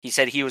 He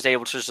said he was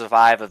able to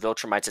survive a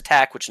Viltrumite's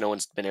attack, which no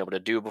one's been able to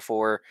do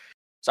before.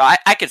 So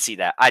I could see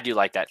that. I do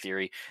like that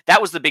theory.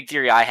 That was the big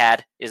theory I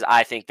had. Is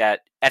I think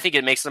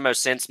it makes the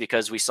most sense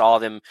because we saw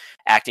them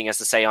acting as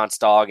the Seance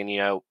dog, and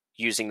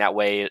using that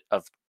way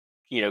of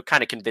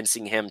kind of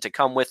convincing him to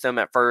come with them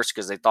at first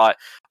because they thought,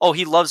 oh,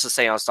 he loves the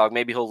Seance dog.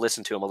 Maybe he'll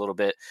listen to him a little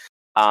bit.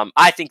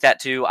 I think that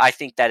too. I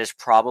think that is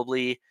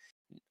probably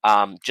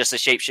just a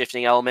shape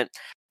shifting element.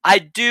 I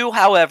do,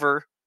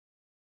 however,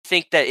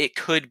 think that it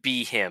could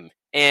be him.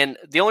 And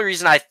the only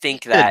reason I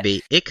think Could that,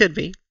 be. It could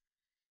be.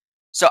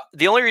 so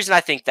the only reason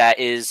I think that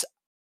is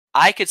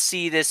I could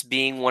see this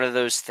being one of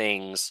those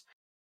things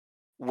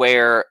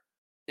where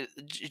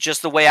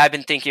just the way I've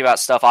been thinking about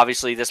stuff,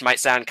 obviously this might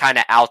sound kind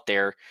of out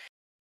there.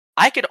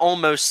 I could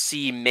almost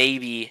see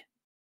maybe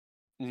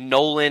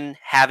Nolan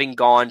having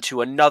gone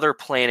to another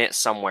planet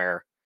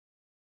somewhere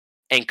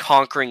and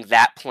conquering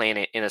that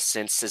planet in a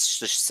sense is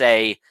to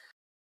say,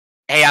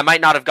 hey, I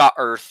might not have got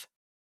Earth,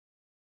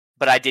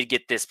 but I did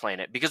get this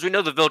planet. Because we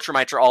know the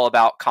Viltrumites are all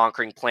about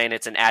conquering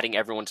planets and adding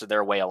everyone to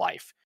their way of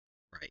life.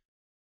 Right.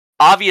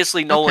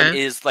 Obviously, Nolan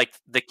Okay. is like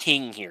the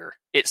king here,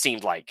 it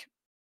seemed like.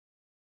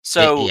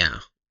 So Yeah.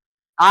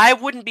 I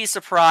wouldn't be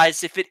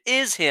surprised if it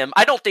is him.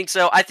 I don't think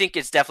so. I think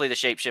it's definitely the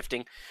shape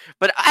shifting.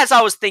 But as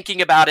I was thinking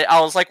about it,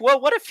 I was like, well,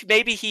 what if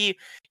maybe he,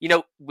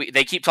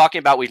 they keep talking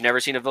about we've never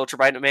seen a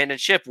Viltrumite abandoned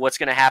ship. What's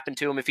going to happen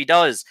to him if he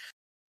does?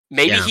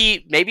 Yeah.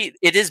 Maybe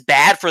it is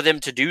bad for them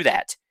to do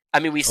that. I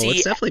mean, Oh,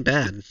 it's definitely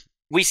bad.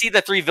 we see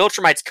the 3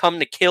 Viltrumites come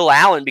to kill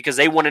Alan because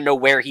they want to know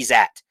where he's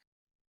at.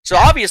 So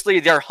Yeah. obviously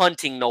they're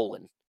hunting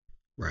Nolan.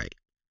 Right.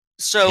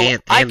 So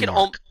And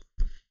Mark.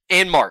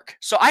 and Mark.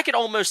 So I could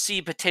almost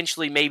see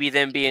potentially maybe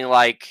them being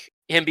like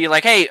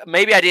hey,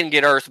 maybe I didn't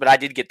get Earth, but I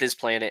did get this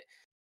planet.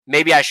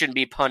 Maybe I shouldn't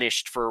be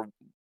punished for,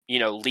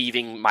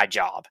 leaving my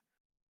job.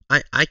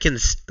 I can.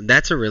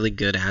 That's a really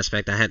good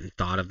aspect. I hadn't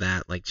thought of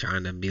that. Like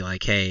trying to be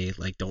like, hey,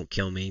 like don't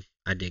kill me.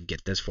 I did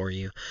get this for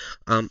you.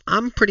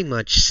 I'm pretty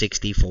much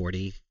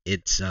 60-40.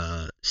 It's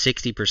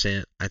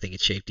 60%. I think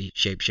it's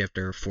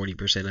shapeshifter.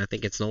 40%. I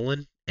think it's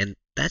Nolan, and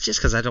that's just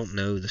because I don't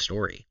know the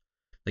story.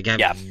 Like I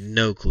Yeah. have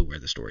no clue where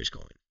the story's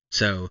going.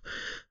 So,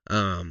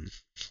 um,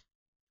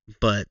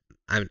 but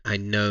I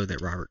know that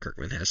Robert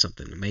Kirkman has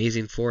something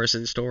amazing for us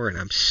in store, and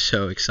I'm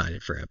so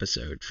excited for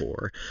episode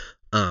 4.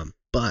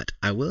 But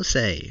I will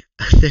say,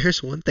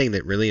 there's one thing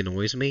that really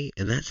annoys me,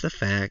 and that's the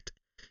fact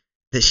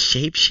that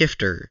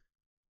Shapeshifter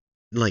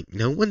like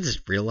no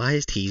one's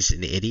realized he's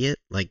an idiot.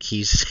 Like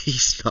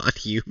he's not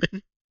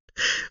human.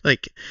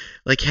 Like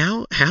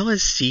how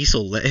has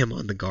Cecil let him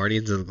on the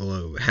Guardians of the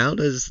Globe? How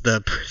does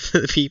the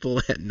people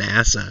at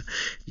NASA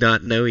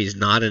not know he's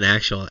not an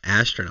actual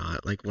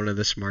astronaut? Like one of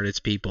the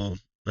smartest people,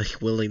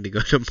 like willing to go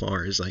to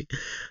Mars.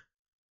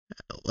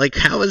 Like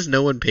how has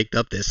no one picked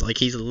up this? Like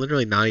he's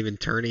literally not even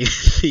turning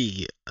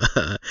the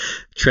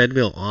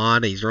treadmill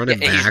on. He's Yeah, running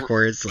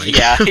backwards. Like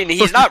yeah, and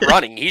he's not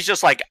running. He's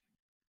just like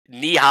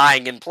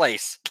knee-highing in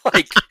place.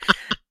 Like,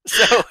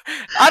 so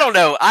I don't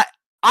know.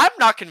 I'm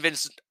not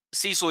convinced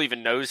Cecil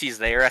even knows he's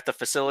there at the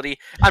facility.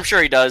 I'm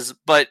sure he does,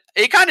 but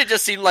it kind of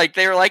just seemed like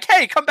they were like,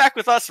 "Hey, come back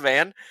with us,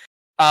 man."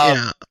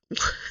 yeah.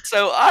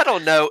 So I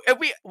don't know. And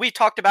we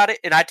talked about it,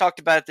 and I talked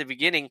about it at the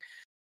beginning.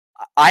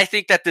 I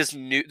think that there's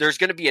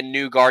going to be a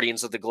new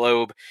Guardians of the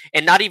Globe,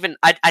 and not even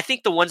I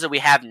think the ones that we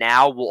have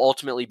now will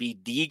ultimately be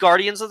the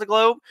Guardians of the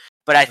Globe,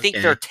 but I think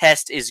their Okay.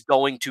 test is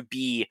going to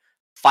be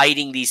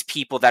fighting these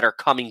people that are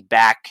coming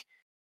back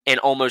and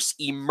almost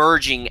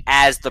emerging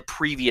as the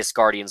previous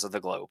Guardians of the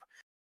Globe.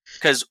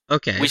 Because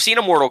Okay. we've seen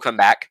Immortal come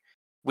back,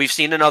 we've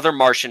seen another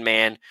Martian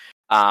Man,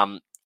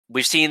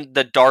 we've seen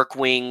the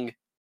Darkwing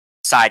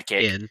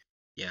sidekick.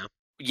 Yeah.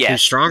 Who's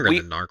Yes, stronger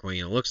than Darkwing?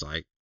 It looks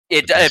like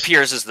it because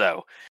appears as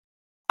though.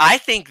 I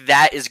think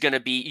that is going to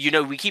be,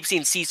 we keep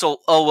seeing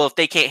Cecil, oh, well, if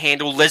they can't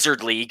handle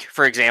Lizard League,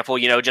 for example,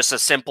 just a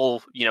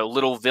simple,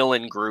 little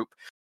villain group,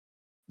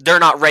 they're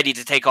not ready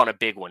to take on a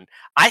big one.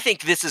 I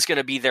think this is going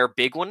to be their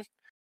big one,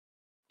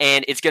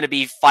 and it's going to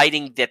be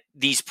fighting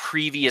these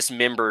previous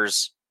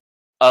members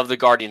of the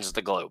Guardians of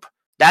the Globe.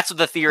 That's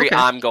the theory okay.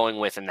 I'm going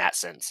with in that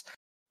sense.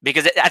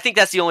 Because I think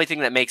that's the only thing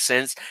that makes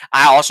sense.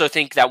 I also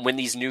think that when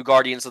these new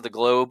Guardians of the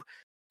Globe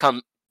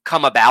come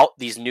about,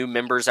 these new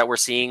members that we're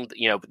seeing,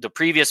 the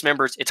previous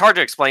members, it's hard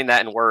to explain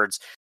that in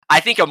words. I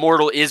think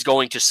Immortal is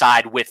going to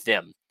side with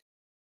them.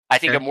 I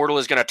think Okay. Immortal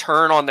is going to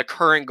turn on the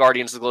current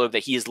Guardians of the Globe that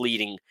he is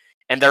leading,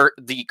 and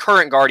the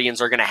current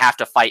Guardians are going to have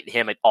to fight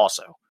him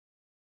also.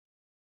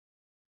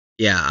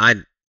 Yeah, I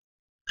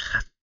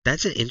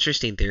that's an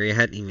interesting theory. I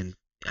hadn't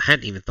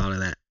even thought of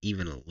that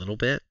even a little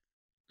bit.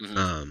 Mm-hmm.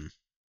 Um,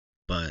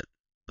 but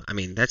I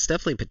mean, that's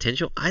definitely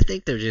potential. I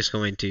think they're just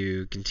going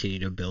to continue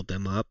to build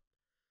them up,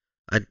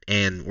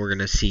 and we're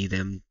gonna see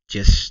them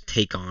just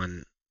take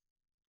on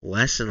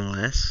less and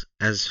less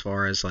as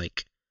far as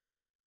like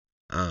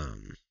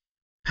um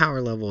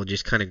power level,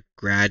 just kind of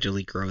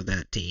gradually grow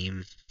that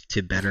team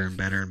to better Mm-hmm. and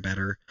better and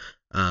better,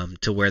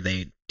 to where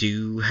they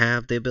do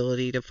have the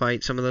ability to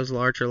fight some of those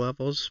larger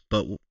levels.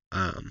 But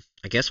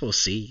I guess we'll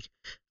see.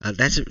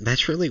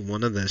 That's really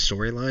one of the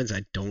storylines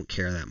I don't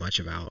care that much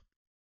about.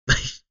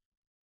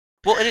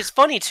 Well, and it's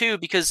funny too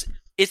because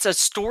it's a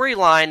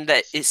storyline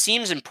that it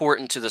seems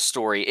important to the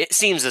story. It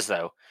seems as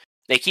though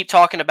they keep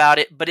talking about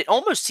it, but it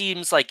almost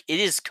seems like it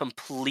is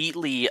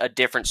completely a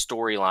different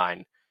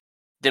storyline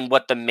than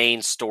what the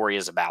main story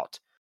is about.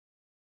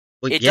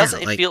 Well, It yeah,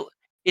 doesn't like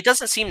it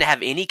doesn't seem to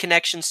have any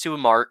connections to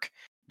Mark.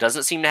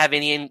 Doesn't seem to have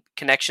any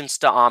connections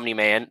to Omni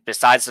Man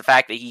besides the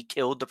fact that he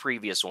killed the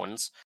previous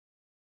ones.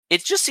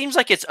 It just seems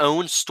like its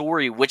own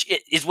story, which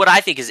is what I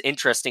think is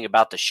interesting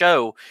about the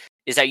show,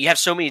 is that you have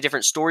so many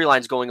different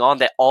storylines going on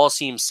that all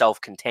seem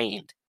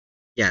self-contained.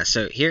 yeah.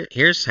 So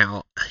here's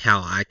how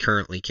I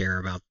currently care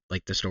about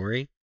like the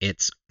story.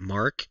 It's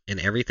Mark and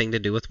everything to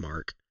do with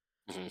Mark.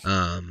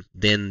 Hmm.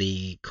 Then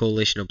the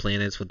coalition of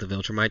planets with the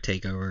Viltrumite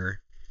takeover,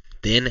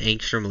 then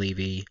Angstrom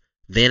Levy,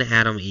 then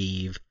Adam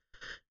Eve,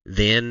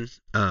 then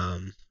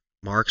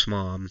Mark's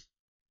mom,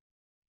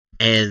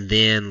 and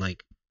then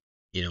like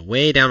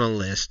way down on the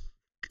list,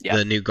 Yeah,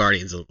 the new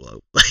Guardians of the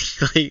Globe.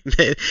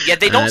 yeah,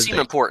 they don't seem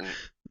important.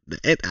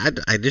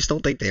 I just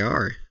don't think they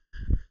are.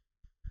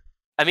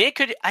 I mean, it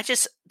could.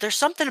 There's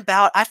something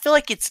about. I feel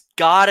like it's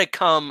gotta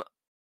come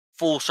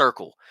full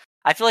circle.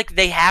 I feel like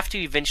they have to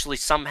eventually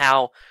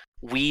somehow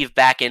weave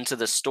back into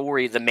the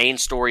story, the main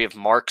story of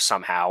Mark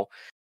somehow.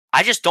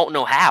 I just don't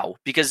know how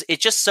because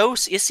it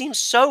seems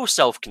so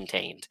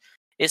self-contained.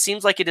 It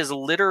seems like it is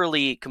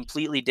literally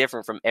completely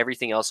different from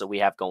everything else that we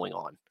have going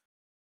on.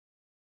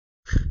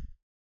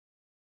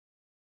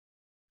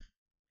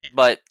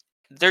 But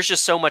there's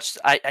just so much.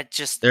 I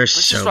just There's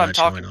this is so what I'm much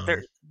going talking.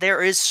 on.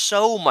 There is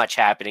so much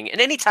happening, and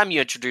anytime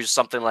you introduce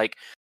something like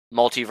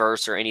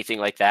multiverse or anything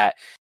like that,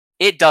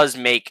 it does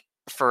make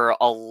for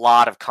a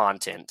lot of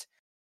content.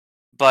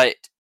 But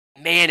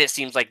man, it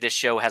seems like this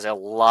show has a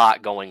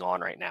lot going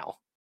on right now.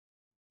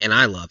 And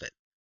I love it.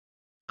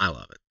 I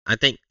love it. I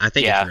think it's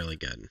Yeah, really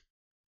good.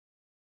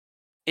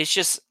 it's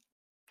just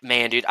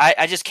man, dude,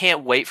 I just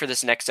can't wait for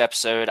this next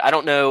episode. I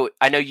don't know.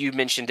 I know you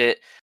mentioned it.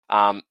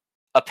 Um,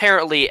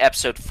 Apparently,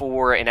 episode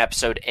 4 and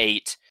episode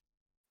 8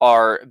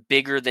 are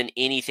bigger than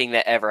anything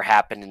that ever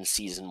happened in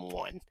season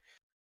 1.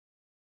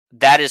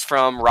 That is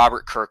from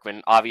Robert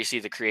Kirkman, obviously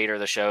the creator of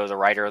the show, the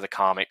writer of the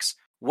comics.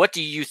 What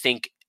do you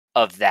think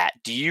of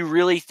that? Do you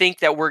really think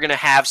that we're going to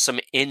have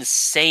some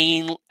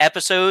insane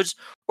episodes?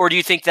 Or do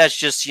you think that's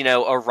just,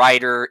 a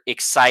writer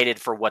excited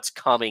for what's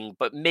coming,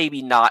 but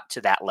maybe not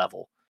to that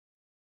level?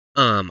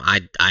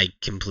 I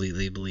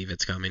completely believe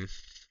it's coming.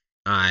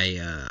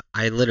 I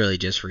literally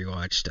just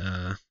rewatched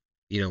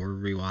we're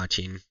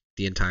rewatching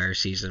the entire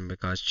season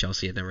because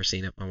Chelsea had never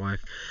seen it, my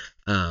wife.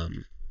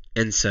 Um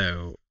and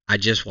so I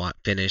just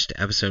finished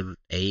episode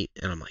 8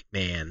 and I'm like,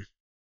 man,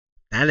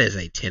 that is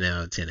a 10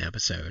 out of 10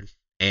 episode.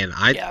 And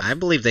Yeah. I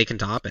believe they can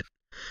top it.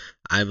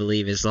 I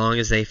believe as long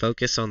as they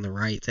focus on the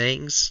right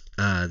things,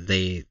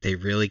 they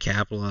really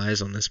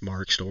capitalize on this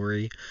Mark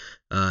story,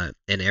 and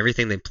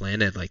everything they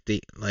planted. Like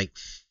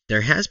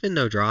there has been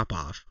no drop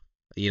off.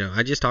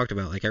 I just talked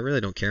about like I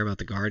really don't care about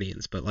the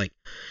Guardians, but like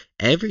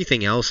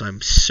everything else,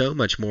 I'm so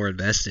much more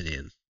invested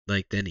in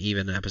like than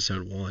even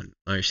episode 1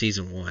 or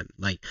season 1.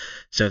 Like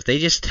so if they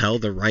just tell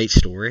the right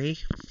story,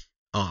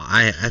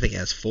 I think it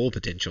has full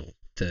potential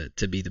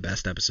to be the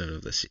best episode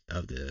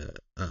of the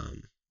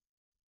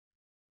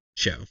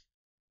show.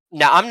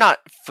 Now I'm not.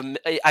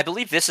 I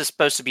believe this is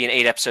supposed to be an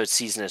 8 episode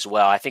season as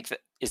well. I think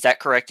is that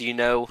correct? Do you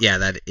know? Yeah,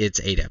 that it's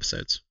 8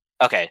 episodes.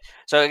 Okay,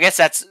 so I guess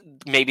that's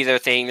maybe their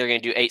thing. They're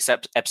going to do 8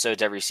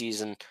 episodes every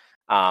season.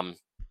 I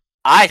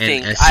And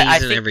think a season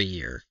think every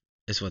year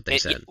is what they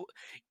said.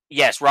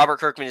 yes, Robert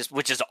Kirkman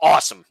which is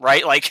awesome,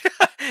 right? Like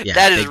Yeah,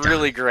 that is big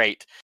really time.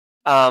 great.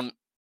 And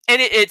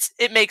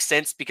it makes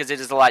sense because it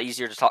is a lot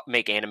easier to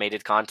make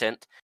animated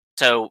content.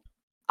 So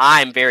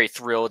I'm very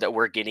thrilled that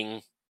we're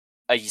getting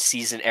a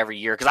season every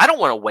year because I don't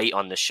want to wait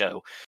on this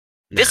show.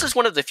 This No. is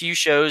one of the few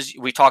shows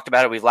we talked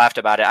about it. We've laughed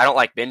about it. I don't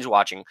like binge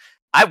watching.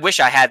 I wish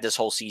I had this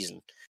whole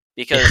season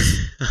because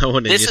I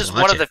want to this just is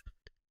one watch of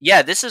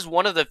it. this is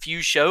one of the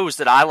few shows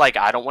that I like.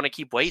 I don't want to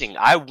keep waiting.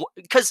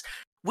 Because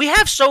we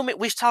have so many.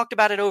 We've talked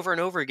about it over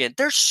and over again.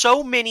 There's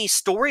so many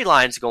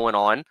storylines going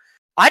on.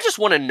 I just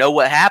want to know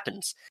what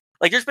happens.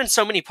 Like, there's been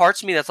so many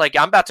parts of me that's like,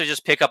 I'm about to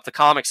just pick up the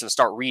comics and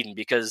start reading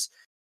because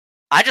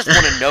I just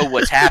want to know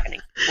what's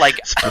happening.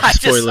 Like,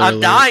 Spoiler I'm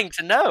alert. dying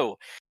to know.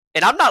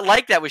 And I'm not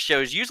like that with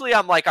shows. Usually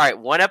I'm like, all right,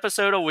 1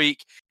 episode a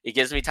week. It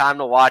gives me time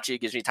to watch it.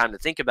 It gives me time to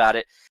think about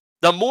it.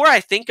 The more I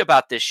think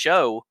about this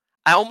show,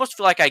 I almost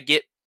feel like I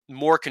get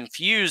more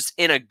confused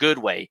in a good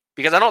way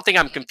because I don't think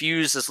I'm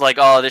confused as like,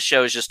 oh, this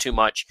show is just too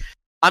much.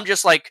 I'm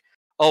just like,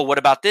 oh, what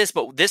about this?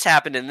 But this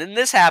happened and then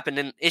this happened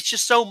and it's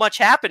just so much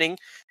happening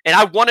and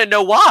I want to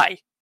know why.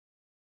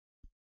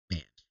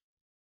 Man.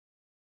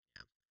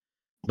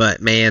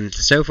 But man,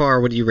 so far,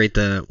 what do you rate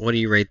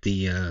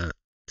the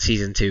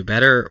season 2?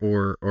 Better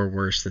or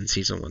worse than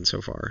season 1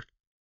 so far?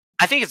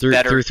 I think it's Through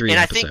better. 3 And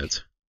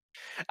episodes.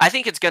 I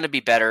think it's going to be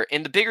better.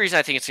 And the big reason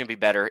I think it's going to be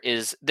better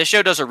is the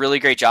show does a really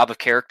great job of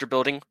character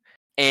building,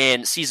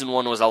 and season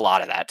 1 was a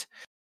lot of that.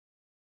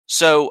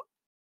 So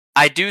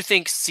I do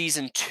think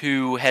season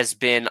 2 has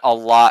been a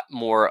lot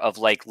more of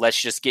like,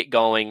 let's just get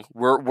going.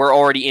 We're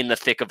already in the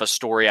thick of a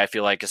story, I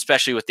feel like,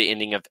 especially with the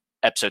ending of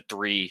episode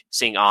 3,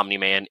 seeing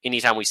Omni-Man.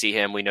 Anytime we see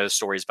him, we know the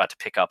story is about to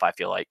pick up, I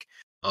feel like.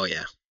 Oh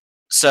yeah.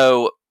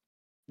 So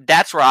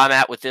that's where I'm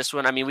at with this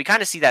one. I mean, we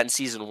kind of see that in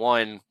season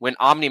 1 when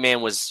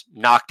Omni-Man was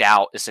knocked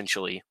out,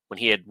 essentially, when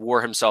he had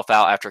wore himself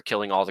out after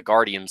killing all the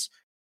Guardians.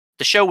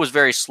 The show was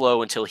very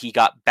slow until he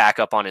got back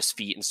up on his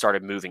feet and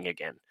started moving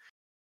again.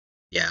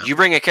 Yeah. You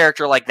bring a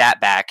character like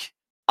that back,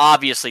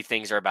 obviously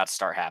things are about to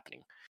start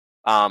happening.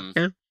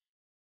 Yeah.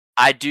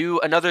 I do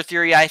another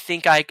theory I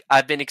think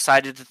I've been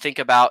excited to think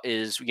about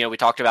is, we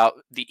talked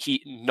about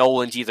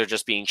Nolan's either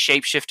just being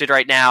shapeshifted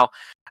right now.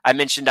 I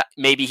mentioned that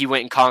maybe he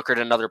went and conquered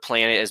another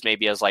planet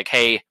as like,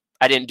 hey,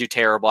 I didn't do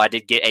terrible. I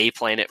did get a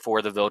planet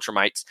for the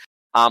Viltrumites.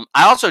 I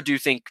also do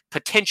think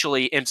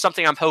potentially, and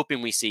something I'm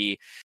hoping we see,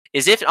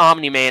 is if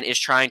Omni-Man is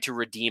trying to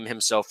redeem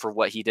himself for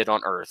what he did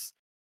on Earth,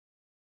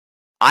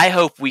 I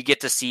hope we get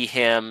to see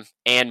him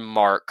and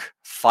Mark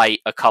fight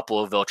a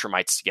couple of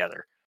Viltrumites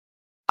together.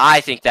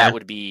 I think that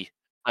would be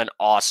an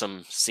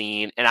awesome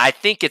scene, and I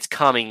think it's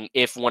coming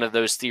if one of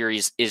those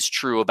theories is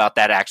true about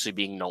that actually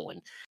being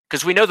Nolan.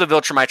 Because we know the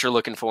Viltrumites are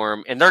looking for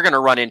him, and they're going to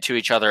run into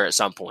each other at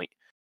some point.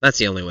 That's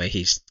the only way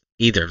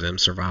either of them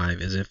survive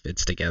is if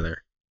it's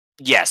together.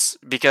 Yes,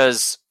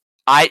 because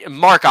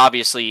Mark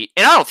obviously,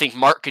 and I don't think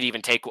Mark could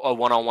even take a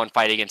one-on-one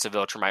fight against a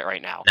Viltrumite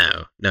right now.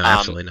 No,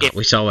 absolutely not.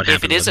 We saw what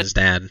happened with his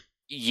dad.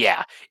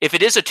 Yeah, if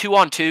it is a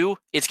 2-on-2,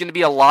 it's going to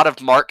be a lot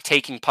of Mark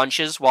taking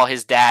punches while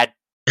his dad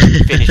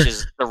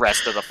finishes the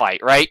rest of the fight,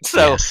 right?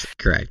 So, yes,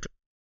 correct.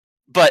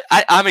 But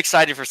I'm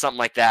excited for something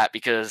like that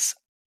because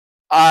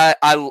I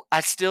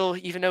still,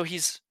 even though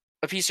he's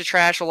a piece of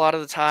trash a lot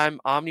of the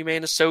time,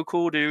 Omni-Man is so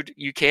cool, dude.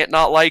 You can't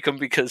not like him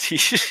because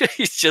he's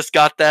just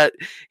got that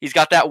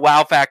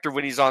wow factor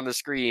when he's on the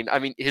screen. I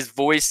mean, his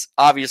voice,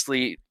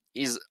 obviously,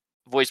 he's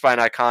voiced by an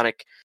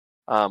iconic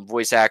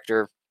voice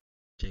actor.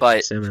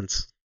 But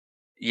Simmons.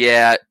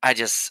 Yeah,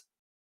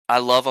 I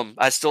love him.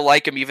 I still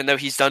like him even though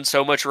he's done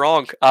so much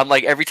wrong. I'm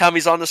like, every time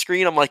he's on the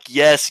screen, I'm like,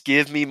 yes,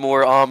 give me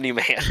more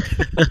Omni-Man.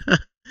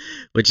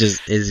 Which is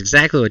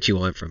exactly what you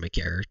want from a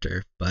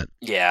character, but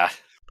yeah.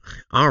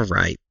 All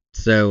right.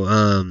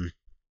 So,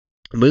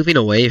 moving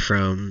away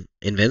from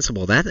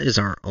Invincible, that is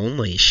our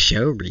only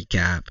show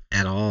recap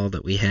at all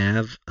that we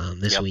have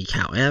this week.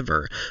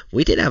 However,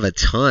 we did have a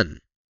ton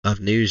of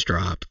news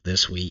drop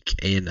this week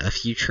and a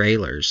few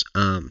trailers.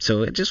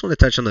 So I just want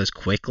to touch on those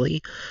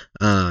quickly.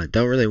 Don't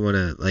really want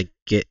to like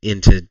get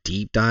into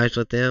deep dives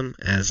with them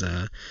as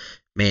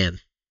man,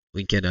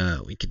 we could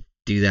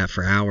do that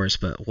for hours,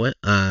 but what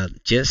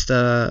just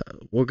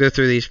we'll go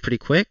through these pretty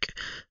quick.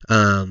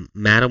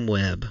 Madam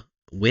Web,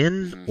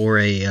 win Mhm. or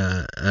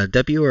a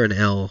W or an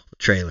L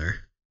trailer?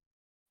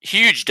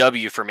 Huge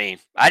W for me.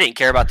 I didn't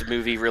care about the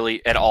movie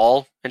really at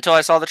all until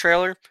I saw the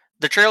trailer.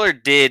 The trailer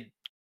did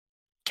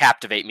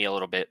captivate me a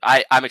little bit.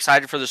 I'm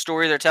excited for the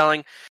story they're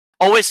telling.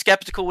 Always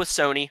skeptical with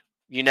Sony.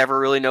 You never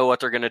really know what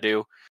they're going to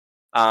do.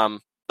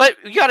 But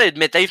you got to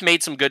admit, they've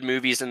made some good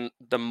movies in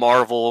the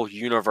Marvel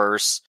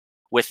universe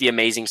with The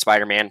Amazing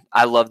Spider-Man.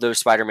 I love those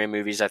Spider-Man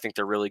movies. I think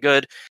they're really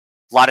good.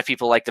 A lot of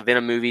people like the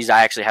Venom movies.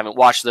 I actually haven't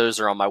watched those.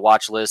 They're on my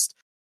watch list.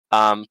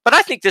 But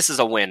I think this is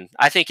a win.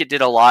 I think it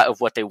did a lot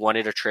of what they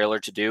wanted a trailer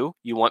to do.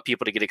 You want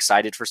people to get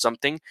excited for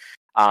something.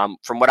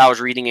 From what I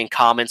was reading in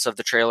comments of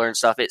the trailer and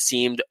stuff, it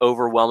seemed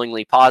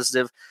overwhelmingly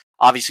positive.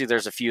 Obviously,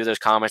 there's a few of those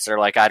comments that are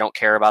like, I don't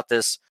care about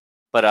this.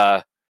 But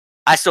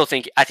I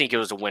think it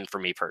was a win for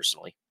me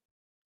personally.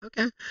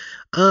 Okay.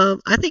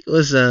 I think it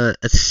was a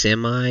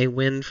semi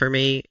win for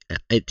me.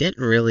 It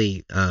didn't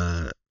really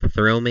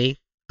thrill me.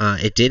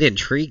 It did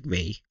intrigue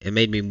me. It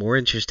made me more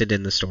interested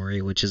in the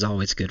story, which is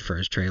always good for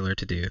a trailer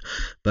to do.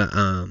 But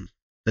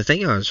the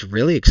thing I was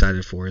really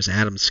excited for is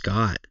Adam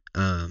Scott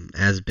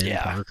as Ben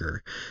Yeah.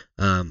 Parker.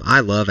 I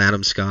love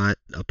Adam Scott.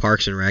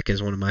 Parks and Rec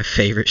is one of my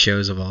favorite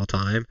shows of all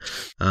time.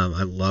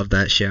 I love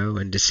that show,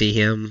 and to see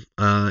him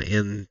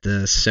in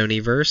the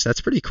Sonyverse,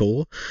 that's pretty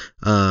cool.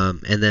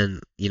 And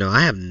then,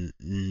 I have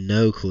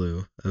no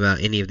clue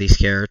about any of these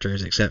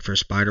characters except for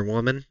Spider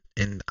Woman,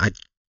 and I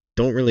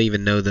don't really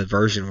even know the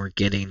version we're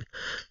getting.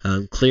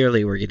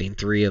 Clearly, we're getting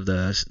three of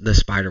the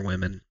Spider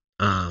Women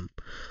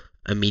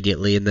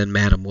immediately, and then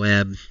Madam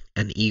Web,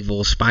 an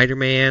evil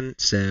Spider-Man.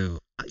 So,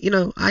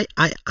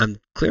 I'm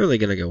clearly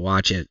gonna go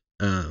watch it.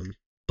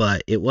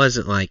 But it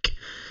wasn't like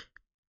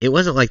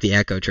the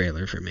Echo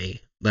trailer for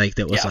me. Like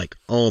that was Yeah. like,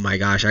 oh my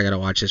gosh, I gotta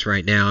watch this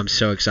right now. I'm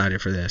so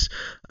excited for this.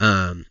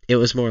 It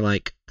was more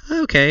like,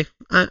 okay,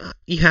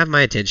 you have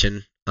my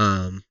attention.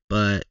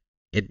 But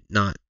it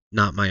not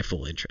my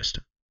full interest.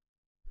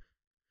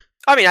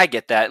 I mean, I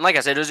get that. And like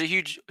I said, it was a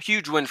huge,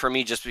 huge win for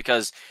me just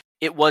because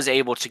it was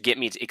able to get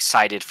me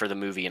excited for the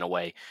movie in a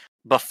way.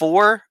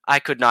 Before, I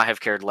could not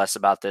have cared less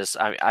about this.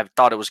 I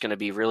thought it was going to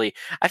be really.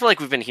 I feel like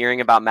we've been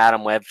hearing about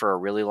Madam Web for a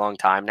really long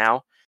time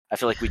now. I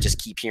feel like we just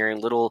keep hearing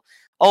little,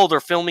 oh, they're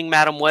filming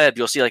Madam Web.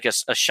 You'll see like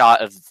a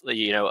shot of,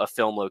 a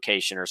film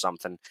location or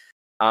something.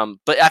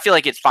 But I feel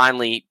like it's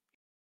finally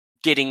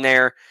getting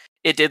there.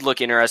 It did look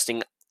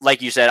interesting.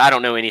 Like you said, I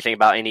don't know anything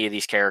about any of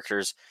these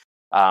characters.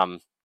 Um,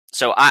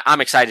 so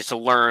I'm excited to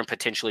learn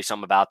potentially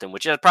some about them,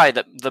 which is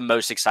probably the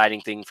most exciting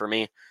thing for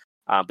me.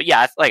 But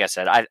yeah, like I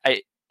said,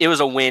 it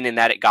was a win in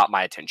that it got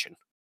my attention.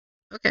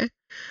 Okay.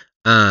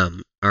 All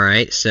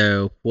right.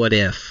 So what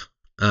if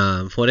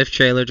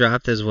trailer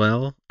dropped as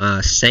well?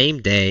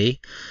 Same day.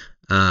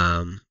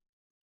 Um,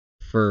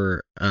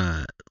 for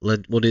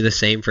we'll do the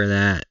same for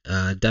that.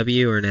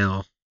 W or an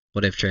L?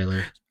 What if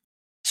trailer?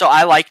 So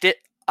I liked it.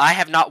 I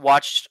have not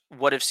watched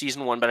What If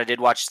Season 1, but I did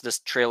watch this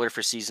trailer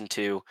for Season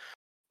 2.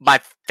 My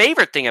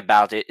favorite thing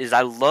about it is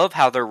I love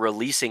how they're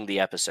releasing the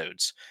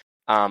episodes.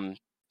 Um,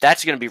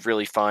 that's going to be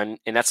really fun,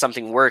 and that's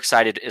something we're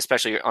excited,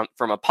 especially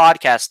from a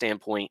podcast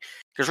standpoint,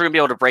 because we're going to be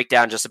able to break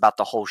down just about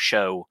the whole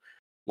show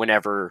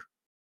whenever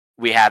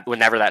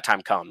whenever that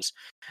time comes.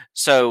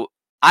 So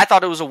I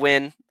thought it was a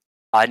win.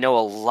 I know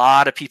a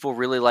lot of people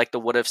really like the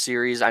What If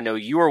series. I know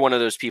you are one of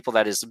those people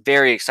that is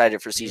very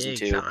excited for Season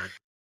Big 2.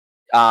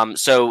 time.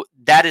 So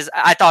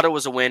I thought it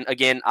was a win.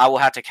 Again, I will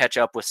have to catch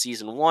up with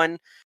Season 1.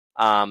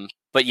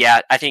 But yeah,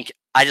 I think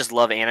I just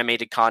love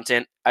animated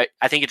content. I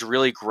think it's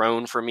really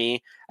grown for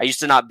me. I used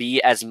to not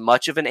be as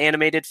much of an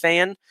animated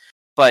fan,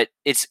 but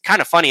it's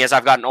kind of funny as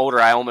I've gotten older,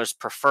 I almost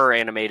prefer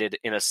animated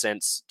in a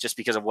sense just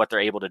because of what they're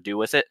able to do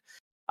with it.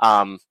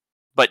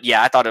 But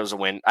yeah, I thought it was a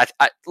win. I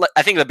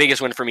think the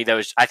biggest win for me though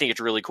is I think it's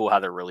really cool how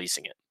they're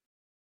releasing it.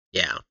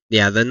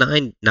 Yeah.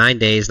 The nine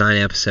days, 9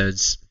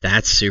 episodes.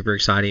 That's super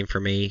exciting for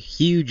me.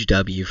 Huge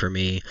W for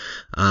me.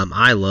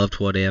 I loved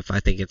What If. I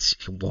think it's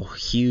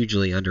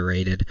hugely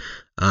underrated.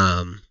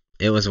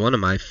 It was one of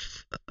my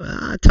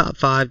top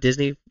 5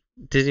 Disney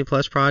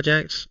Plus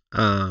projects.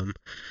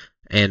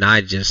 And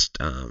I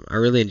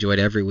really enjoyed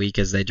every week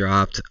as they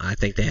dropped. I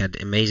think they had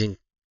amazing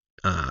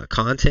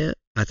content.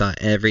 I thought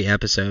every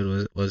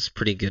episode was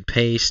pretty good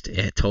paced.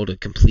 It told a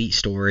complete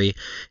story. It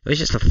was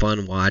just a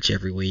fun watch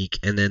every week,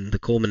 and then the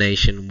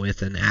culmination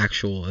with an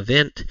actual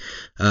event.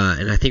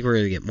 And I think we're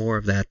gonna get more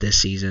of that this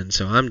season.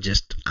 So I'm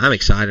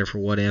excited for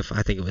What If.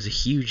 I think it was a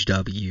huge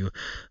W.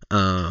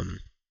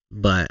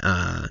 But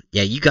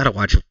yeah, you gotta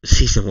watch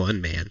season 1,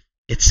 man.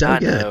 It's so I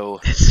good. know.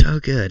 It's so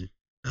good.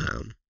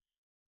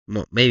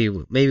 Maybe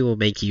we'll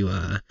make you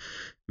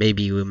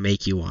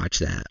watch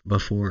that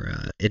before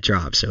it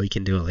drops, so we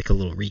can do like a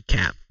little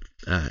recap.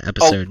 Oh,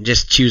 episode and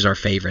just choose our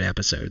favorite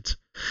episodes.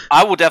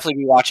 I will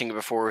definitely be watching it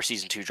before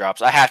season 2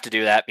 drops. I have to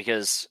do that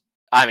because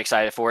I'm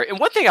excited for it. And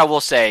one thing I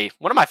will say,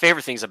 one of my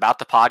favorite things about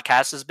the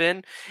podcast has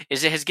been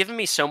is it has given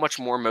me so much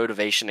more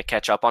motivation to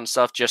catch up on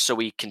stuff just so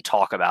we can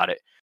talk about it.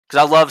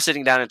 Because I love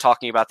sitting down and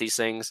talking about these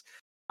things.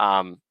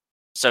 Um,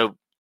 so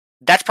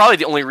that's probably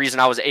the only reason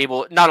I was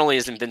able. Not only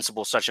is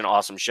Invincible such an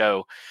awesome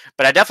show,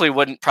 but I definitely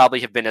wouldn't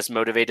probably have been as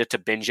motivated to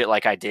binge it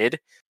like I did.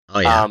 Oh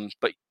yeah.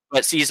 But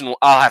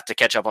I'll have to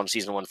catch up on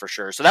season 1 for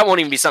sure. So that won't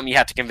even be something you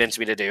have to convince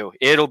me to do.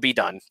 It'll be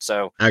done.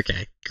 So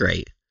Okay,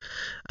 great.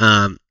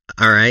 Um,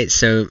 all right.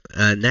 So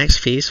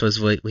next piece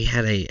was we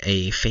had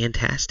a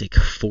Fantastic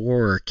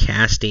Four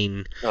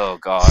casting oh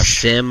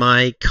gosh,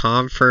 semi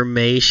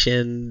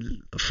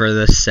confirmation for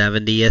the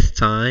 70th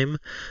time.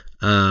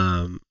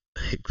 Um,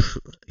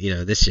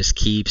 this just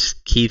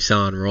keeps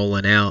on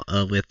rolling out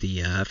with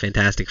the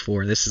Fantastic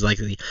Four. This is like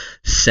the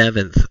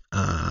seventh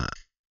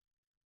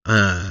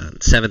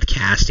seventh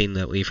casting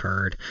that we've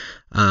heard.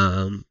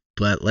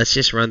 But let's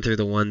just run through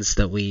the ones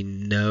that we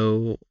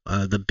know.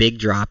 The big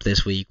drop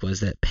this week was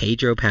that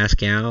Pedro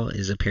Pascal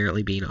is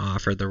apparently being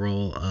offered the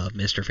role of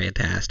Mr.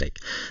 Fantastic.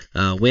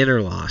 Win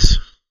or loss?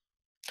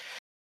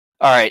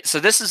 all right. So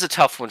this is a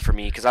tough one for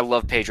me because I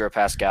love Pedro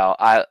Pascal.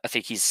 I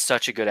think he's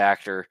such a good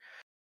actor.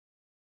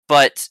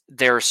 But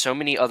there are so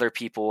many other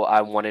people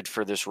I wanted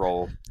for this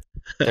role.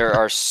 There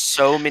are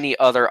so many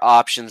other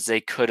options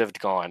they could have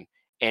gone.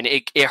 And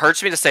it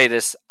hurts me to say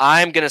this.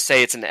 I'm going to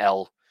say it's an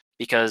L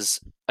because,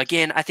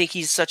 again, I think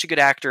he's such a good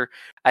actor.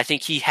 I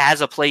think he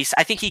has a place.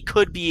 I think he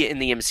could be in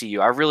the MCU.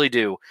 I really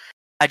do.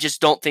 I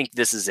just don't think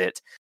this is it.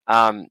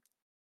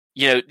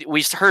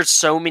 We've heard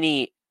so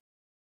many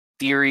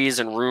theories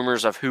and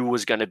rumors of who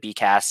was going to be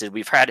casted.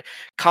 We've had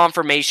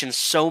confirmation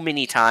so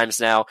many times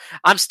now.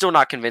 I'm still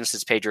not convinced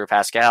it's Pedro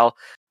Pascal.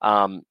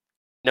 No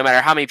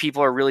matter how many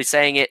people are really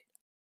saying it,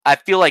 I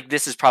feel like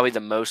this is probably the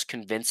most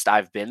convinced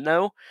I've been,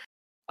 though.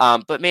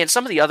 But man,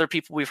 some of the other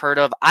people we've heard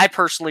of, I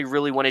personally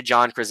really wanted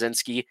John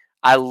Krasinski.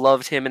 I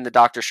loved him in the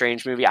Doctor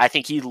Strange movie. I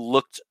think he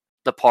looked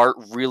the part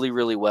really,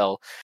 really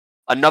well.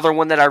 Another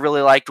one that I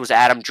really liked was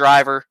Adam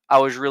Driver. I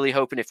was really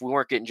hoping if we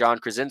weren't getting John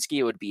Krasinski,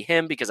 it would be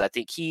him because I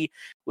think he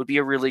would be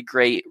a really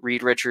great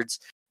Reed Richards.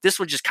 This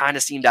one just kind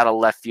of seemed out of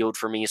left field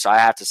for me, so I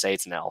have to say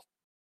it's an L.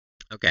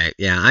 Okay,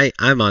 yeah,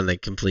 I'm on the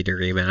complete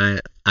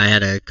agreement. I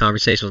had a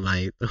conversation with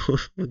my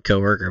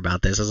coworker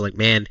about this. I was like,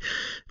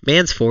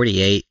 man's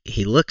 48.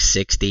 He looks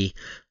 60.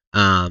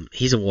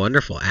 He's a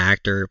wonderful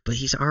actor, but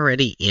he's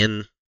already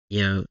in.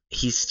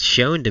 He's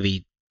shown to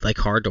be like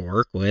hard to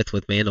work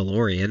with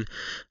Mandalorian.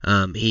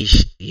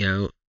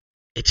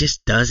 It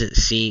just doesn't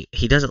seem.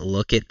 He doesn't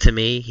look it to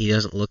me. He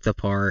doesn't look the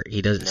part.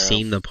 He doesn't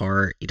seem the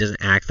part. He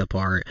doesn't act the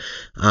part.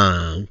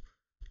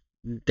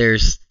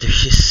 There's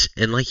just,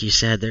 and like you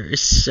said, there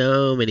is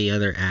so many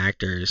other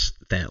actors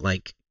that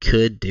like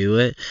could do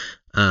it.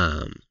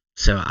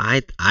 So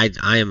I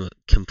am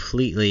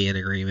completely in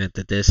agreement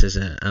that this is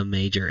a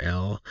major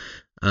L.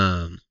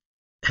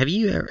 Have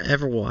you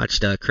ever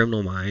watched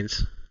Criminal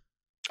Minds?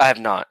 I have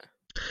not.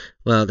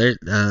 Well,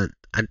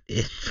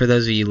 for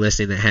those of you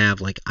listening that have,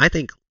 like, I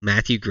think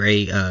Matthew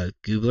Gray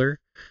Gubler,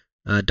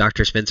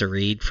 Dr. Spencer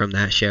Reed from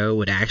that show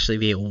would actually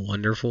be a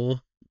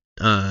wonderful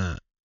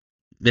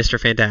Mr.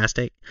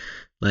 Fantastic.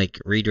 Like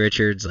Reed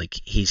Richards, like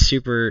he's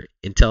super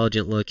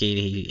intelligent looking.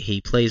 He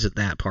plays at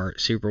that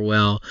part super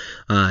well.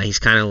 He's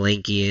kind of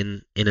lanky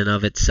in and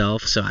of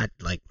itself. So I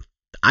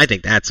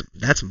think that's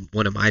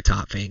one of my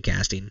top fan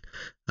casting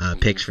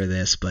picks for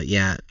this. But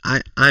yeah,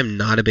 I'm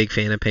not a big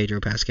fan of Pedro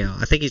Pascal.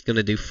 I think he's going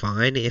to do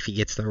fine if he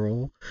gets the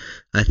role.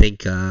 I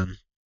think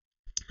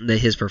that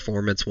his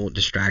performance won't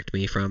distract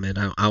me from it.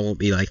 I won't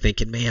be like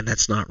thinking, man,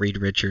 that's not Reed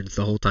Richards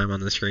the whole time on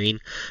the screen.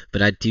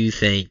 But I do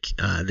think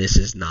this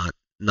is not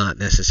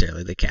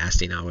necessarily the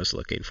casting I was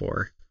looking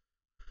for.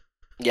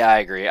 Yeah, I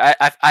agree. I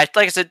like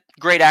I said,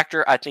 great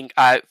actor. I think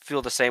I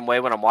feel the same way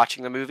when I'm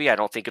watching the movie. I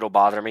don't think it'll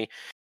bother me.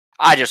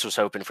 I just was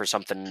hoping for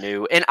something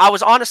new. And I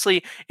was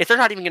honestly, if they're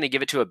not even going to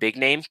give it to a big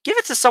name, give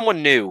it to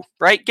someone new,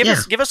 right? Give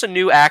us a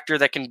new actor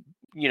that can,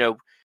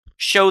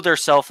 show their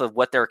self of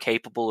what they're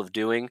capable of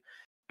doing.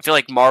 I feel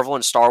like Marvel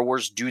and Star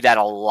Wars do that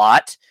a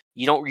lot.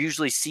 You don't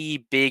usually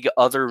see big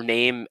other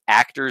name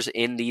actors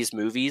in these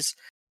movies.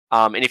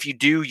 And if you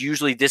do,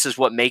 usually this is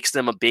what makes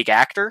them a big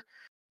actor.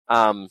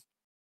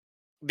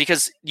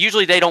 Because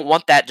usually they don't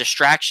want that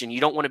distraction.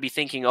 You don't want to be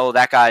thinking, oh,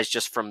 that guy's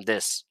just from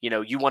this.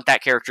 You want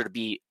that character to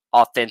be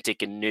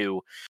authentic and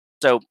new.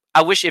 So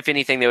I wish, if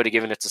anything, they would have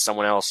given it to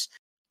someone else.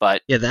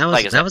 But yeah,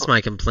 that was my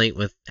complaint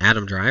with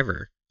Adam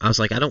Driver. I was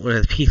like, I don't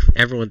want to be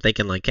everyone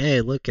thinking like,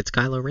 hey, look, it's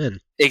Kylo Ren.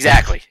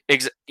 Exactly.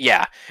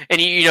 Yeah.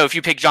 And if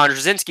you pick John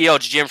Krasinski, oh,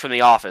 it's Jim from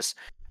The Office.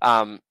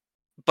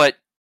 But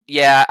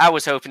yeah, I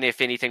was hoping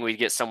if anything we'd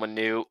get someone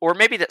new, or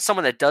maybe that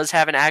someone that does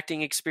have an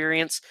acting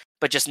experience,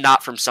 but just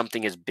not from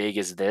something as big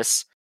as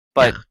this.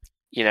 But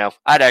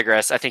I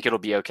digress. I think it'll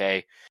be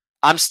okay.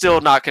 I'm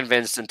still not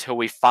convinced until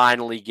we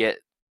finally get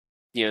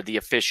the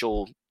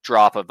official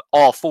drop of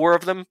all 4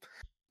 of them.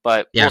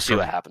 But we'll see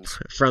what happens.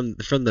 From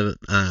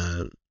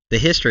the the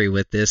history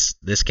with this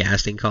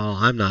casting call.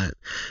 I'm not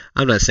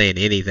saying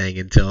anything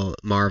until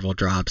Marvel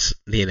drops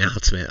the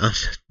announcement.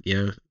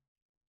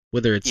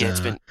 Whether it's Yeah, it's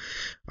been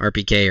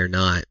RPK or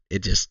not,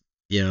 it just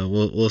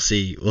we'll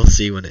see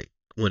when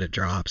it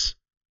drops.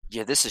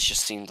 yeah, this has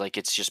just seemed like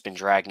it's just been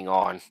dragging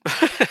on.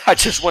 I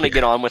just want to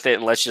get Yeah, on with it,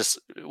 and let's just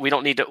we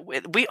don't need to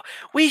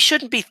we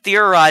shouldn't be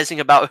theorizing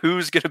about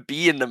who's going to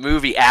be in the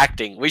movie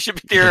acting. We should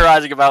be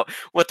theorizing about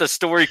what the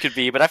story could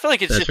be, but I feel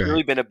like it's that's just right.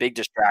 really been a big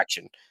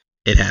distraction.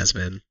 It has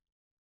been.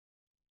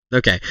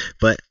 Okay,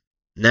 but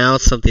now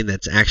something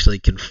that's actually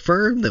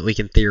confirmed that we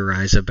can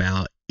theorize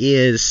about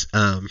is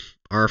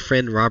our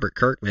friend Robert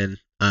Kirkman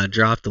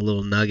dropped a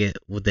little nugget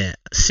with that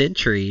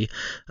Sentry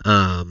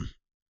um,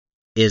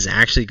 is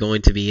actually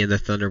going to be in the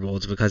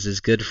Thunderbolts because his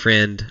good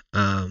friend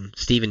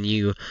Stephen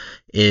Yu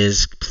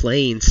is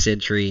playing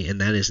Sentry,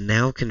 and that is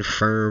now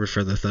confirmed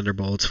for the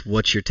Thunderbolts.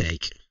 What's your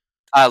take?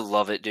 I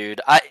love it,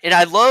 dude.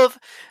 I love.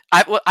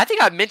 I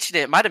think I mentioned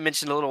it. Might have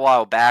mentioned a little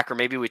while back, or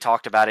maybe we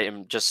talked about it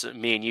in just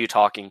me and you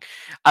talking.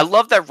 I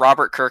love that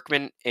Robert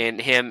Kirkman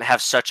and him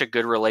have such a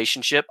good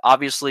relationship.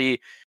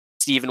 Obviously,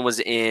 Steven was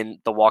in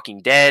The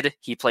Walking Dead.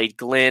 He played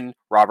Glenn.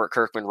 Robert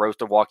Kirkman wrote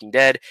The Walking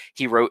Dead.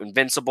 He wrote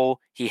Invincible.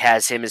 He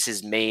has him as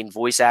his main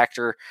voice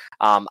actor.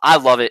 I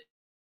love it.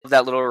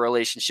 That little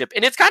relationship,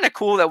 and it's kind of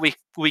cool that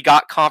we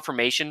got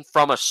confirmation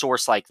from a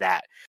source like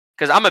that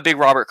because I'm a big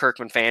Robert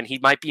Kirkman fan. He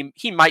might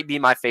be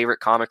my favorite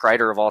comic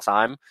writer of all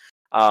time.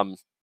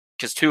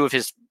 Because two of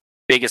his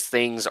biggest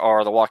things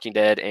are The Walking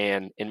Dead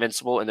and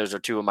Invincible, and those are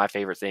two of my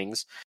favorite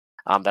things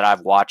that I've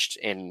watched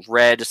and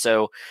read.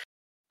 So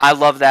I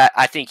love that.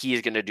 I think he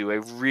is going to do a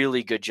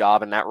really good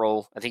job in that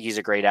role. I think he's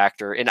a great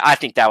actor, and I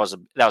think that was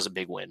a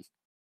big win.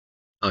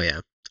 Oh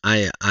yeah,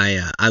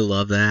 I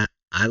love that.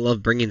 I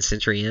love bringing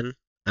Sentry in.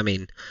 I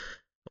mean,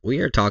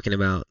 we are talking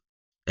about,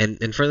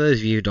 and for those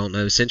of you who don't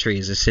know, Sentry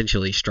is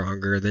essentially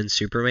stronger than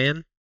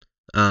Superman,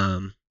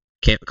 um,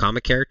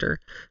 comic character.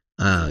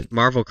 Mhm.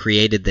 Marvel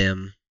created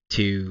them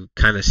to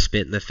kind of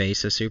spit in the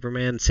face of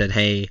Superman. Said,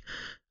 "Hey,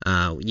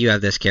 you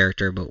have this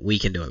character, but we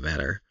can do it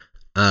better."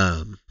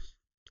 Um,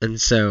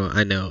 and so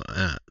I know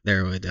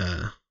there would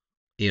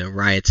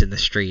riots in the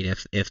street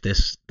if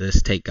this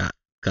take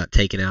got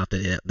taken out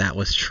that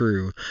was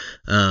true.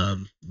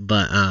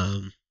 But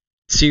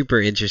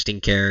super interesting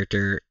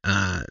character.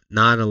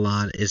 Not a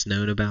lot is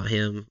known about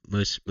him.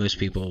 Most Mhm.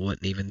 people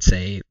wouldn't even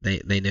say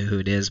they know who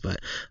it is, but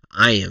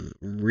I am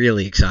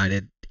really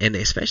excited. And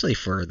especially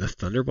for the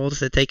Thunderbolts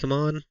to take him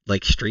on,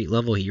 like street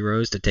level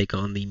heroes to take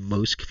on the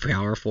most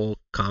powerful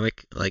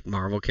comic like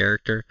Marvel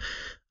character.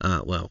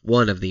 Well,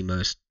 one of the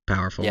most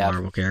powerful Yeah,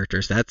 Marvel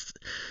characters.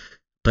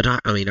 But I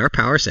mean, our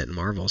power set in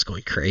Marvel is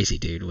going crazy,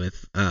 dude.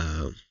 With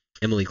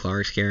Emily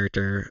Clark's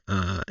character,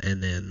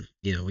 and then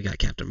we got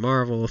Captain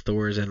Marvel,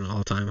 Thor's at an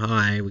all-time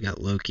high. We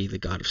got Loki, the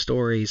God of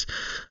Stories.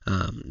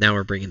 Now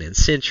we're bringing in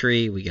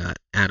Sentry. We got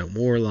Adam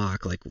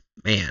Warlock. Like,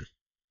 man,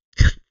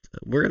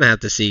 we're gonna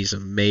have to see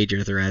some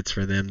major threats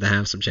for them to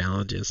have some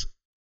challenges.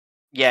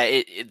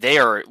 yeah. They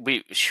are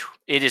we.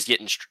 It is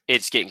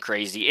getting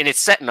crazy, and it's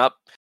setting up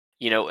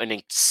an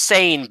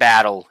insane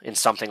battle in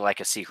something like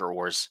a Secret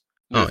Wars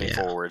Oh moving yeah,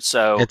 forward.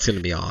 So it's gonna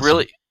be awesome.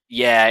 really,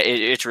 yeah,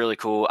 it's really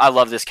cool. I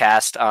love this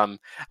cast. I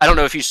don't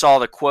know if you saw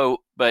the quote,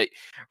 but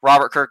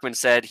Robert Kirkman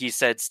said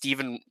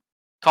Steven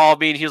called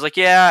me and he was like,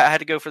 "Yeah, I had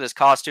to go for this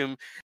costume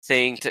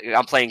thing.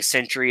 I'm playing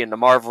Sentry in the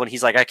Marvel," and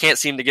he's like, "I can't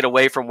seem to get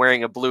away from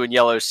wearing a blue and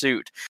yellow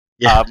suit."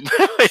 Yeah,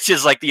 Which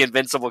is like the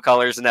Invincible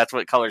colors, and that's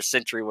what colors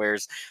Sentry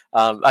wears.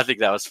 I think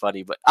that was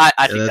funny, but I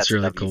yeah, think that's that's a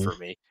really W cool. for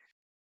me.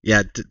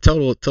 Yeah,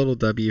 total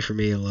W for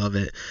me. I love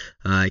it.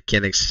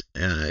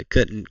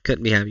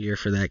 Couldn't be happier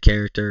for that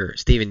character.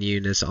 Stephen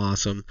Yeun is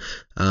awesome.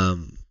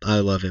 I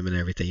love him and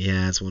everything he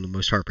has. One of the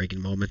most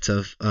heartbreaking moments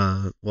of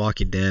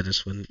Walking Dead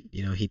is when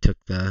he took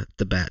the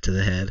bat to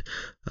the head.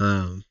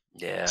 Um,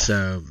 Yeah.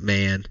 so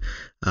man,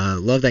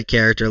 love that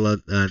character.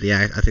 Love I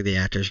think the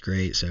actor's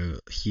great. So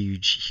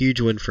huge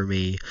win for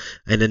me.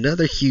 And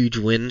another huge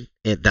win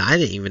that I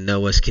didn't even know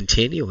was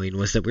continuing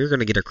was that we were going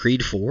to get a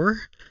Creed 4.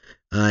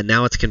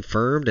 Now it's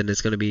confirmed, and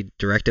it's going to be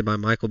directed by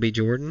Michael B.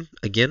 Jordan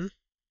again.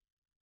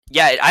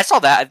 Yeah, I saw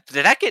that.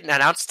 Did that get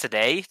announced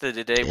today? The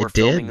day we're It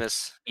filming did.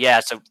 this? Yeah,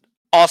 so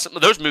awesome.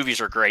 Those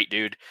movies are great,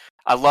 dude.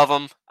 I love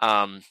them.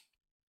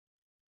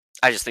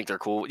 I just think they're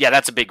cool. Yeah,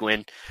 that's a big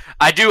win.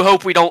 I do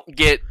hope we don't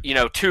get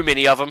too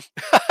many of them.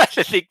 I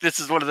think this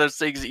is one of those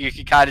things that you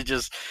can kind of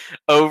just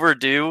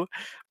overdo.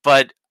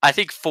 But I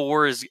think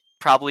 4 is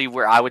probably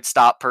where I would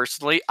stop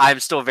personally. I'm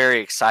still very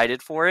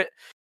excited for it.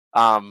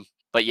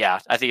 But yeah,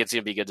 I think it's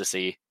gonna be good to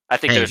see. I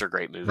think those Hey, are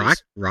great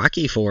movies.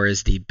 Rocky 4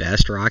 is the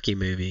best Rocky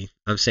movie.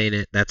 I'm saying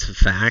it. That's a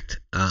fact.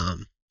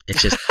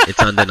 It's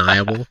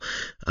undeniable.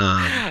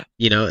 And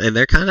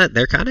they're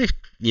kind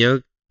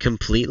of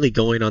completely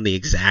going on the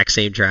exact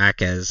same track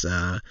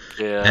Yeah,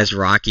 as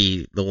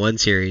Rocky the one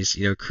series.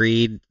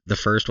 Creed the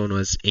first one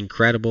was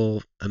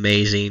incredible,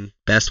 amazing,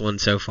 best one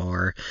so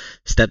far.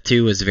 Creed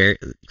 2 was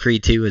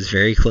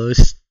very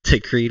close to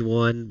Creed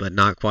 1, but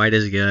not quite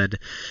as good.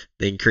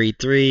 Then Creed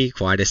 3,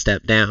 quite a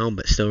step down,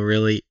 but still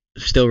really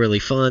still really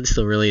fun,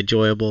 still really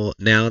enjoyable.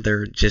 Now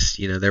they're just,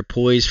 they're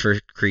poised for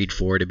Creed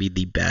 4 to be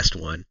the best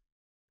one.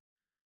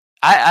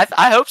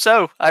 I hope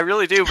so. I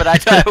really do, but I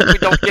hope we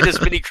don't get as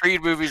many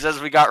Creed movies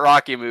as we got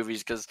Rocky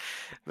movies, because,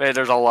 man,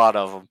 there's a lot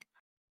of them.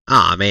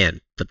 Ah,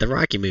 man, but the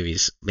Rocky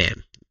movies,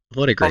 man,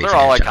 what a great they're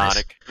all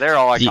franchise. iconic. They're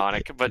all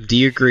iconic. But do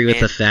you agree with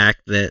man, the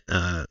fact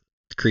that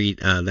Creed,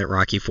 that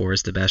Rocky 4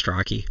 is the best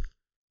Rocky?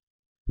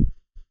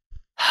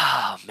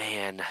 oh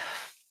man,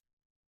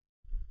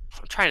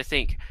 I'm trying to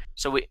think.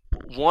 So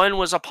one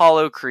was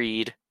Apollo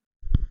Creed.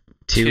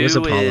 2 was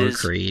Apollo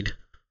Creed.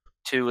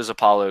 2 was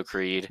Apollo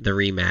Creed. The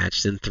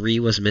rematch. Then 3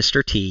 was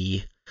Mr.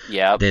 T.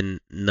 Yep. Then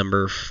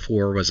number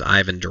 4 was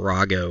Ivan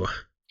Drago.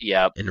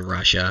 Yep. In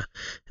Russia.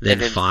 Then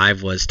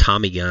 5 was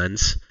Tommy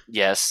Guns.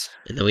 Yes.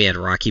 And then we had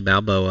Rocky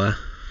Balboa.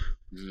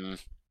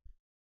 Mm.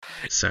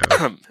 So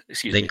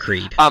excuse then me.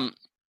 Creed.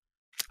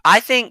 I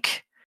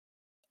think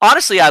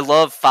honestly I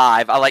love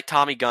 5. I like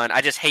Tommy Gunn.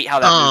 I just hate how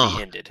that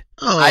movie ended.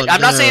 I'm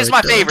not saying it's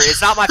my favorite.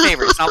 It's not my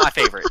favorite. It's not my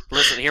favorite.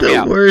 Listen, hear me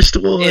out. The worst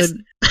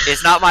one.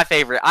 It's not my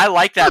favorite. I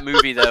like that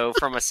movie though,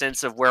 from a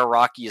sense of where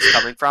Rocky is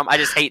coming from. I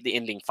just hate the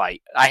ending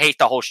fight. I hate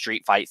the whole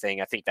street fight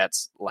thing. I think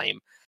that's lame.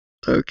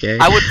 Okay.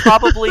 I would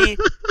probably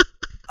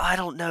I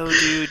don't know,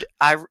 dude.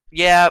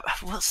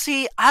 Well,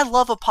 see, I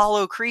love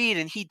Apollo Creed,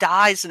 and he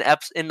dies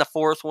in the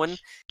 4th one.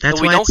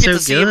 That's why it's so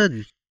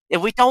good.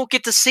 And we don't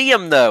get to see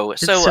him though.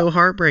 It's so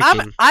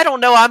heartbreaking. I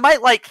don't know. I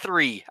might like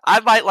 3. I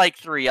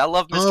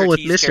love Mr. with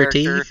T's Mr.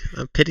 character. T.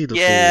 I pity the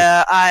fool.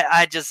 Yeah,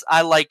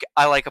 I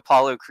like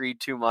Apollo Creed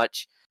too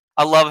much.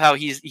 I love how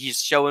he's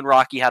showing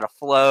Rocky how to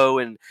flow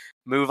and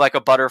move like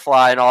a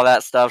butterfly and all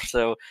that stuff.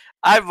 So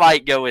I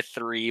might go with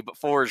 3, but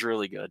 4 is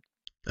really good.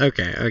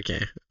 Okay.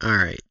 All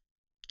right.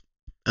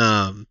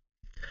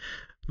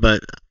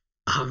 But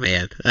oh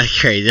man, that's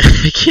crazy.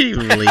 I can't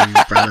even believe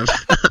you brought up.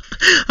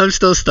 I'm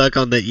still stuck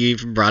on that you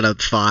even brought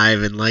up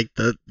 5 and like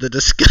the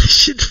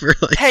discussion for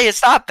like. Hey,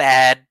 it's not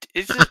bad.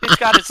 It's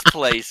got its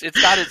place. It's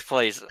got its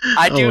place.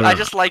 I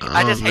just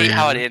hate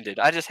how it ended.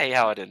 I just hate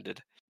how it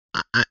ended.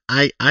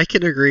 I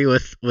can agree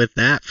with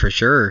that for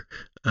sure.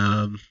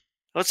 Well,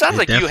 it sounds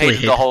like you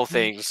hated the whole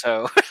thing,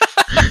 so.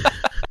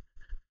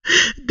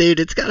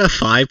 Dude, it's got a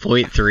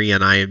 5.3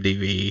 on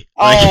IMDb.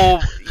 Oh,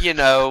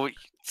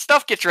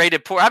 stuff gets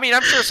rated poor. I mean,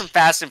 I'm sure some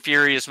Fast and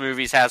Furious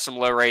movies have some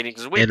low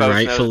ratings. We and both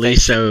rightfully know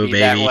so, baby.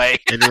 That way.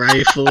 And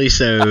rightfully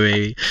so,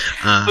 baby.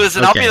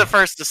 Listen, okay. I'll be the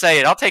first to say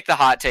it. I'll take the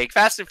hot take.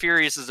 Fast and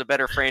Furious is a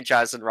better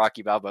franchise than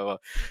Rocky Balboa.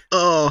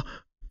 Oh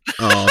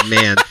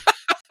man.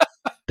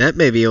 That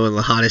may be one of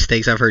the hottest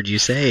takes I've heard you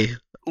say.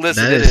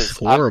 Listen, that is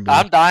horrible.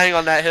 I'm dying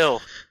on that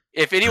hill.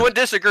 If anyone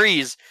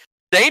disagrees,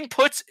 Dane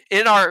puts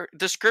in our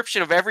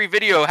description of every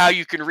video how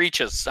you can reach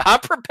us.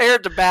 I'm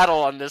prepared to battle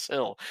on this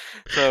hill.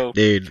 So,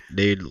 dude,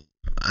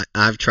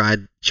 I've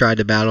tried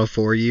to battle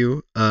for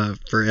you.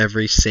 For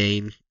every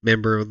sane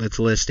member that's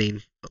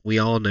listening, we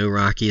all know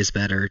Rocky is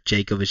better.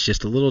 Jacob is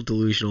just a little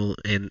delusional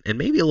and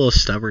maybe a little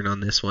stubborn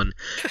on this one.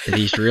 That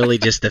he's really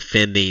just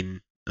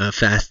defending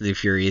Fast and the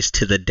Furious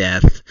to the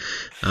death.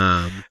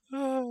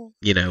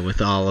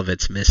 With all of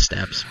its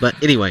missteps.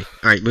 But anyway,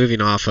 all right,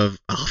 moving off of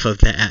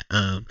that,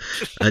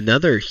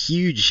 another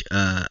huge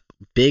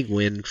big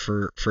win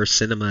for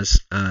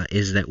cinemas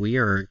is that we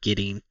are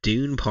getting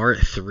Dune Part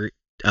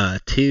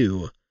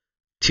 2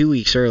 2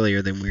 weeks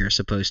earlier than we were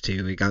supposed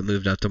to. It got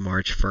moved up to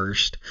March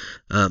 1st.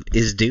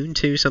 Is Dune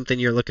 2 something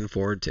you're looking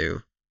forward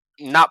to?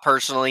 Not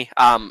personally.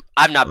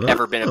 I've not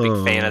ever been a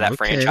big fan of that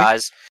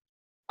franchise.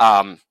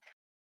 I've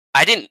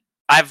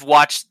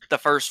watched the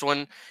first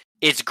one.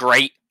 It's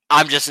great.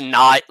 I'm just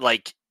not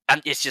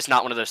it's just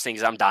not one of those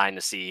things I'm dying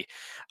to see.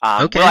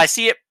 Okay. Will I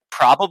see it?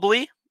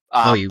 Probably.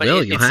 You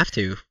will. You'll have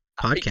to.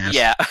 Podcast.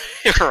 Yeah,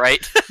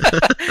 right. We're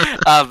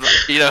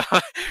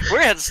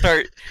gonna have to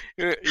start.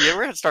 We're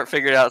gonna have to start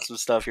figuring out some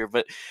stuff here.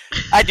 But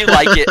I do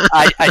like it.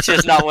 It's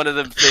just not one of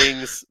them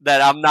things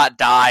that I'm not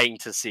dying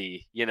to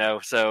see.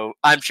 So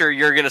I'm sure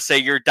you're gonna say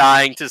you're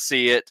dying to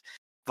see it.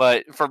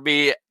 But for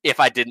me, if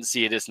I didn't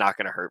see it, it's not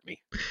going to hurt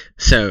me.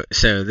 So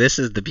this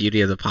is the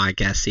beauty of the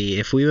podcast. See,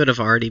 if we would have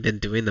already been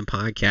doing the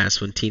podcast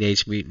when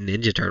Teenage Mutant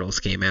Ninja Turtles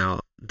came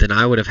out, then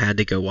I would have had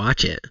to go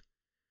watch it.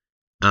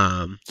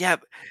 Yeah,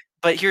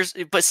 but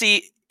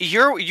see,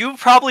 you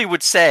probably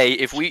would say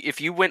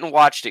if you went and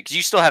watched it, because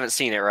you still haven't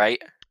seen it,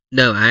 right?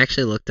 No, I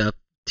actually looked up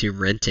to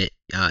rent it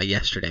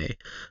yesterday,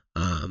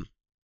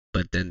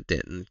 but then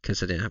didn't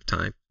because I didn't have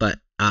time. But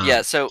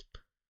yeah, so.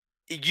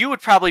 You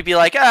would probably be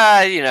like,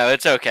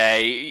 it's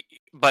okay.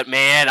 But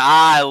man,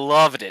 I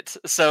loved it.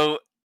 So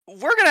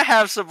we're going to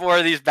have some more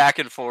of these back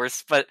and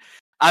forths, but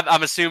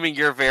I'm assuming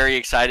you're very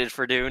excited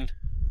for Dune.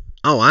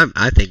 Oh, I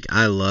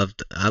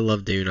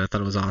loved Dune. I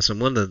thought it was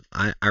awesome.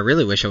 I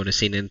really wish I would have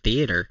seen it in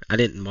theater. I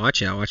didn't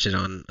watch it. I watched it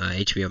on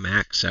HBO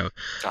Max. So,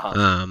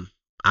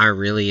 I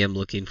really am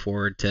looking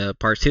forward to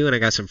part 2, and I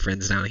got some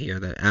friends down here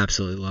that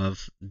absolutely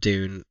love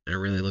Dune and are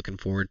really looking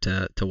forward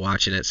to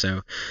watching it.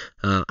 So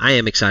I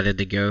am excited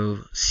to go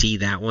see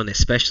that one,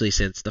 especially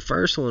since the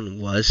first one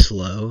was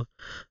slow.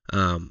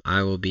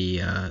 I will be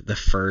the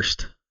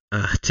first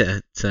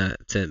to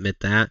admit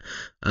that.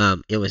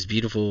 It was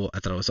beautiful. I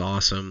thought it was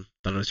awesome.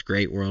 Thought it was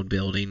great world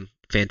building,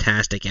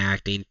 fantastic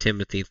acting.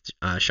 Timothy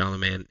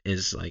Chalamet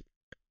is like,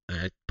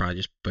 I probably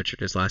just butchered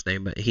his last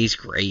name, but he's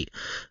great.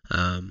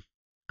 Um,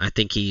 I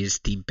think he's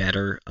the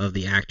better of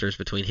the actors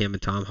between him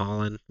and Tom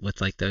Holland with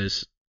like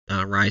those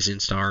rising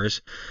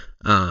stars.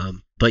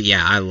 But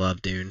yeah, I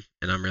love Dune,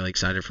 and I'm really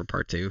excited for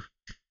part two.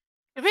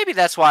 And maybe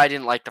that's why I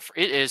didn't like the.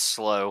 It is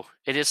slow.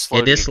 It is slow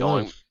It to is get slow.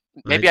 going.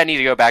 Maybe I need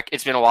to go back.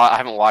 It's been a while. I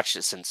haven't watched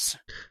it since.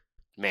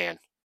 Man,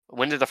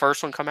 when did the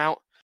first one come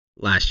out?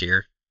 Last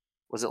year.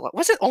 Was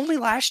it only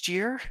last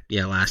year?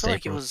 Yeah, I last feel like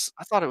it April. was.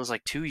 I thought it was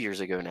like 2 years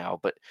ago now,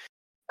 but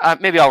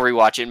maybe I'll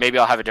rewatch it. Maybe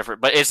I'll have a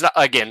different. But it's not.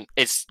 Again,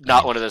 it's I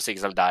not mean, one of those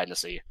things I'm dying to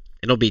see.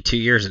 it'll be 2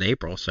 years in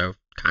April, so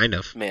kind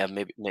of. Man,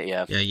 maybe.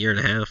 Yeah. Yeah, a year and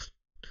a half.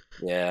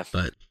 Yeah.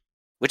 But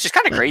Which is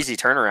kind of but crazy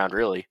turnaround,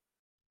 really.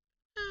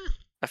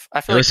 I it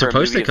feel like was for a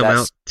supposed to movie of come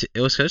that. out.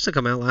 It was supposed to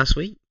come out last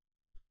week.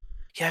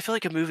 Yeah, I feel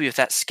like a movie of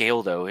that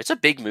scale, though, it's a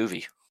big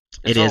movie.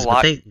 It It's a is,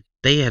 but lot.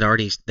 they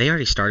already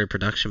started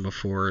production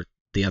before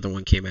the other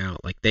one came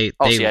out. Like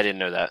Oh, see, I didn't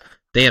know that.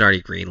 they had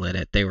already greenlit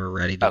it. They were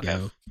ready to Okay.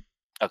 go.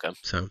 Okay.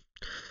 So,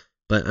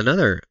 but in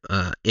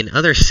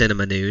other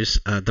cinema news,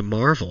 the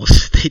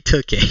Marvels they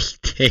took a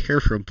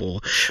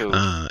terrible Ooh.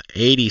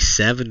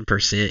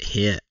 87%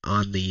 hit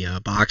on the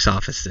box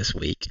office this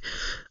week,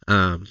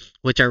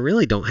 which I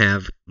really don't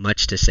have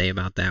much to say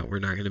about that. We're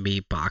not going to be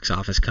box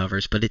office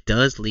covers, but it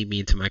does lead me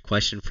into my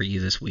question for you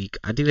this week.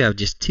 I do have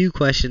just two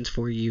questions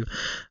for you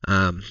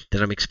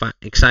that I'm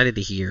excited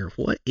to hear.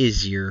 What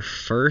is your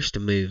first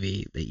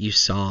movie that you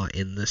saw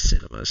in the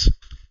cinemas?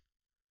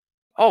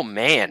 Oh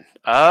man.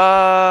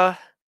 I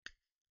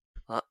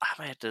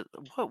might have to.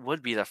 What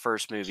would be the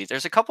first movie?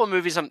 There's a couple of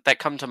movies that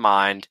come to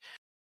mind.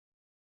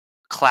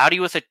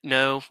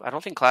 No, I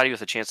don't think Cloudy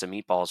with a Chance of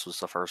Meatballs was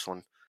the first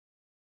one.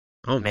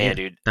 Oh Man, man,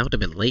 dude. that would have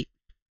been late.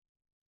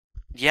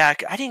 Yeah,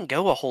 I didn't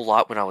go a whole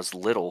lot when I was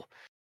little.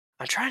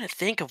 I'm trying to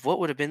think of what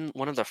would have been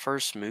one of the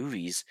first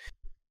movies.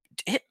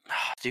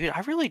 Dude,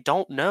 I really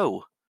don't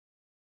know.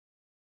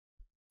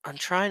 I'm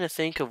trying to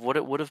think of what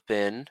it would have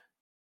been.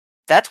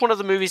 That's one of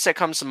the movies that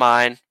comes to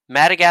mind.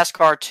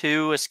 Madagascar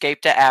 2,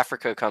 Escape to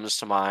Africa comes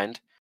to mind.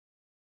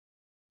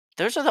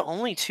 Those are the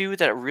only two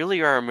that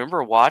really I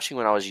remember watching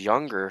when I was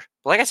younger.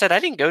 Like I said, I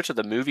didn't go to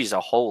the movies a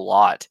whole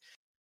lot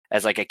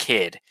as like a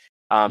kid.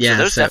 So Yeah,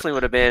 those so definitely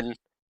would have been.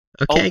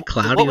 okay, Oh,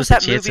 Cloudy what was with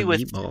a that Chance movie of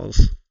with?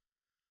 Meatballs.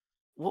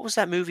 What was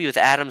that movie with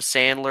Adam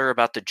Sandler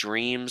about the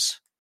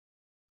dreams?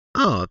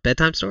 Oh,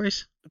 bedtime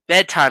stories.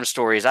 Bedtime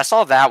Stories. I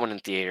saw that one in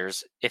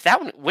theaters. If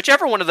that one,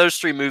 whichever one of those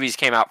three movies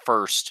came out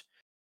first,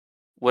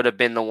 would have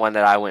been the one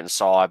that I went and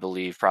saw. I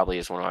believe probably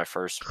is one of my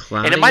first, and it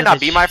Cloudy might with a not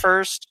be my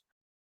first,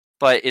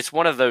 but it's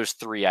one of those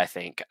three. I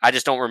think I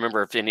just don't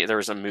remember if there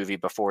was a movie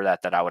before that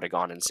I would have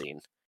gone and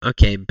seen.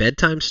 Okay,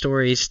 bedtime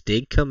stories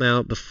did come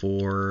out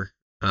before.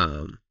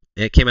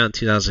 It came out in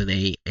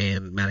 2008,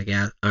 and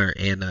Madagascar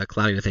and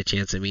Cloudy with a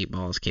Chance of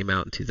Meatballs came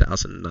out in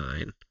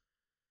 2009.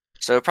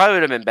 So it probably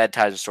would have been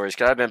Bedtime Stories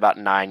because I'd been about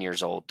 9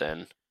 years old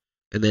then.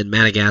 And then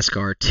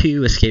Madagascar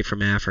 2, Escape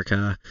from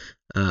Africa,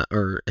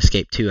 or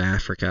Escape to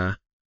Africa,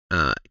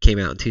 came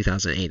out in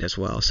 2008 as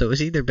well. So it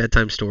was either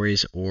bedtime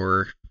stories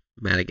or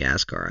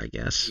Madagascar, I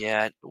guess.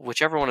 Yeah,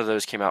 whichever one of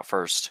those came out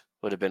first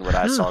would have been what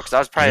I Huh. saw because I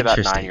was probably about nine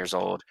Interesting. years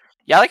old.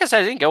 Yeah, like I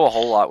said, I didn't go a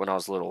whole lot when I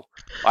was little.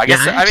 I Yeah,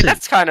 guess I mean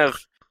that's kind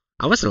of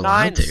I wasn't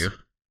allowed nine's. to.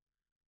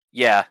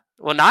 Yeah,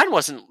 well,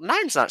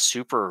 nine's not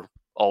super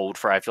old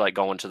for I feel like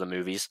going to the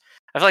movies.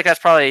 I feel like that's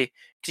probably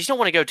because you don't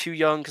want to go too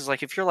young because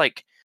like if you're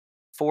like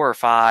 4 or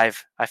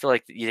 5, I feel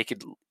like they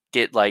could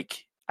get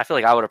like I feel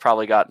like I would have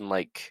probably gotten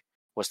like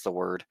what's the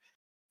word?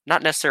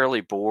 Not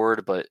necessarily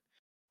bored, but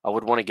I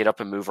would want to get up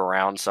and move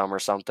around some or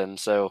something.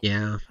 So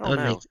Yeah, I that don't would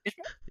know. make.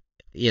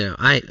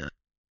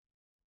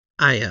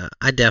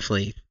 I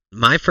definitely.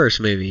 My first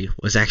movie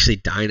was actually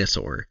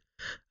Dinosaur.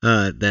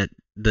 That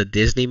the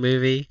Disney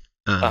movie.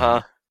 Uh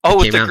huh. It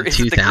Oh, came out in is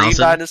it the green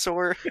 2000.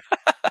 dinosaur?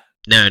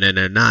 No, no,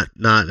 no,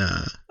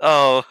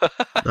 Oh.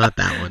 not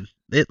that one.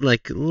 It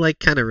like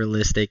kind of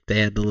realistic. They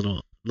had the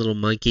little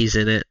monkeys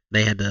in it.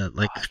 They had to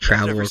like I've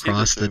travel never seen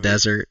across this the movie.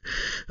 desert.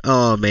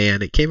 Oh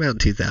man, it came out in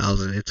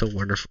 2000.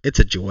 It's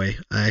a joy.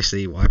 I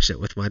actually watched it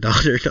with my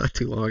daughter not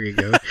too long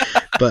ago.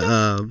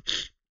 But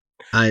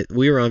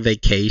we were on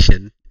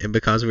vacation, and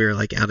because we were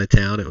like out of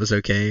town, it was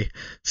okay.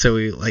 So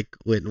we like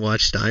went and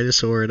watched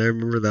Dinosaur, and I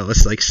remember that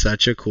was like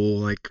such a cool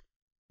like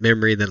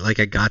memory that like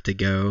I got to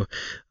go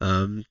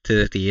to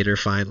the theater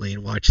finally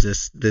and watch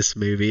this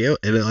movie,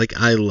 and like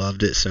I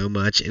loved it so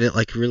much, and it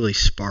like really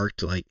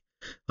sparked like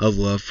a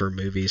love for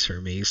movies for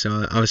me.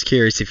 So I was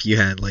curious if you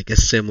had like a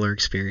similar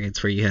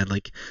experience where you had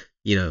like,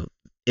 you know,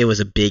 it was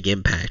a big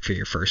impact for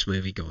your first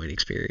movie going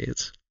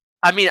experience.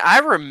 I mean, I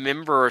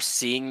remember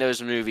seeing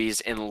those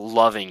movies and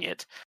loving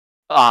it.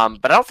 But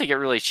I don't think it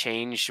really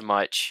changed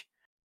much.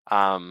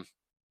 Um,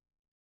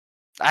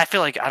 I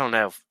feel like I don't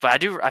know, but I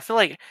do. I feel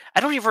like I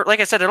don't even like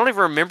I said I don't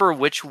even remember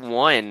which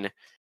one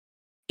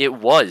it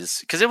was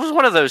because it was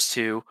one of those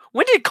two.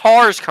 When did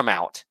Cars come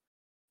out?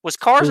 Was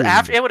Cars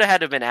after? Ooh, It would have had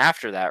to have been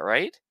after that,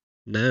 right?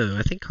 no,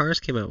 I think Cars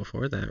came out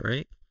before that,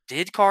 right?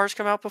 Did Cars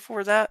come out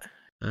before that?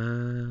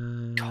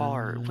 When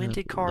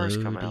did Cars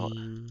come out?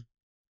 Loading,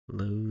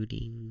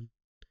 loading.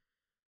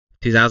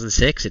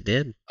 2006, it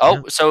did. Oh,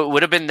 Yeah. so it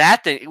would have been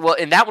that thing. Well,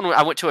 in that one,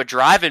 I went to a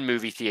drive-in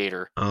movie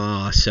theater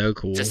Oh, so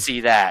to cool. see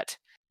that.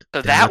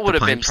 So Down that at the would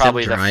have been Pipestem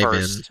probably the Drive-In.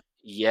 first.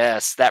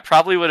 Yes, that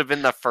probably would have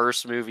been the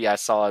first movie I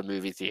saw in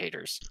movie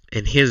theaters.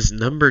 And his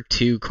number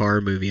 2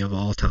 car movie of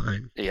all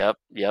time. Yep,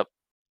 yep.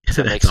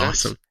 So it That's makes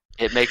sense. awesome.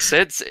 It makes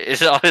sense.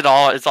 It's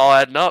all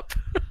adding up.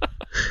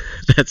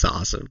 That's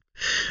awesome.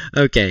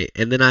 Okay,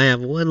 and then I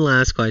have one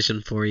last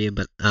question for you.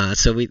 But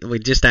so we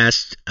just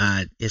asked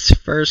his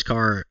first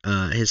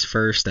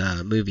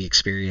movie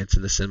experience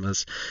in the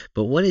cinemas.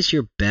 But what is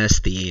your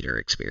best theater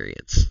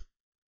experience?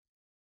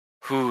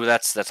 Whew,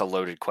 that's a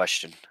loaded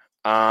question.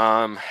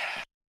 I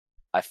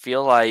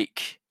feel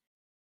like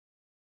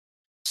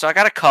so I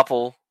got a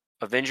couple.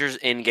 Avengers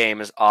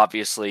Endgame is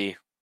obviously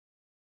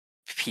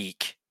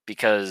peak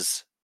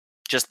because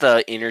just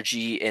the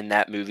energy in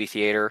that movie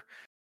theater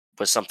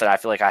was something I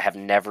feel like I have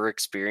never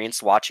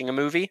experienced watching a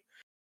movie.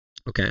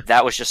 Okay.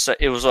 That was just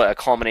it was a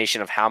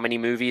culmination of how many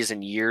movies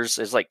and years.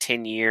 It's like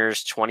 10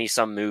 years, 20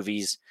 some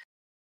movies.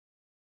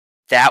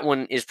 That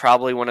one is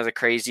probably one of the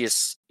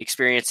craziest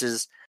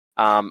experiences.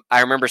 I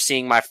remember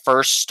seeing my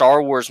first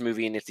Star Wars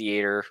movie in the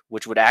theater,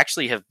 which would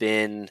actually have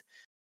been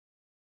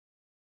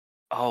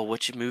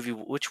which movie?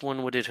 Which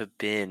one would it have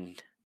been?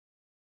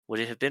 Would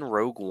it have been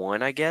Rogue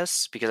One? I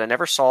guess because I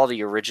never saw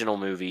the original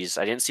movies.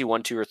 I didn't see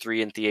 1, 2, or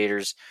 3 in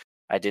theaters.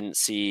 I didn't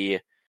see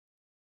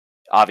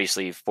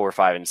obviously 4,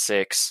 5, and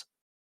 6.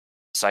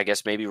 So I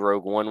guess maybe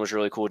Rogue One was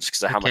really cool just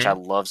because of how much I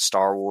Okay. love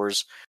Star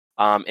Wars.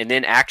 And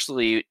then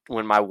actually,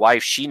 when my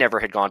wife, she never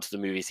had gone to the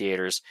movie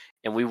theaters,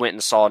 and we went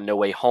and saw No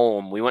Way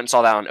Home. We went and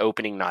saw that on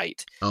opening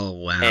night. Oh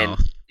wow. And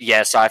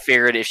yes, I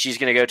figured if she's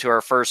going to go to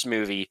her first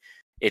movie,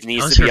 it That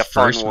needs was to be her a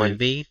fun first one.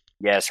 movie.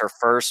 Yes, her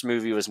first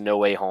movie was No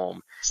Way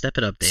Home. Step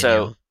it up,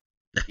 So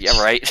Danielle.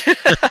 yeah, right.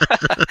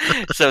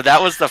 So that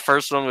was the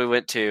first one we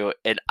went to,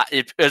 and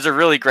it was a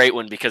really great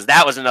one because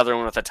that was another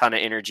one with a ton of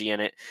energy in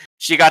it.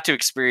 She got to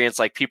experience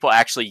like people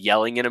actually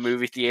yelling in a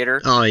movie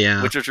theater, Oh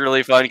yeah. which was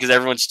really fun because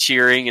everyone's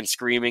cheering and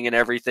screaming and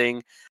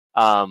everything.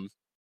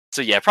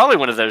 So yeah, probably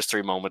one of those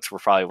three moments were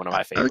probably one of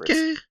my favorites.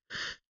 Okay.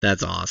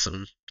 That's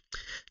awesome.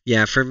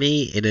 Yeah, for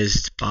me it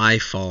is by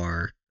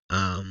far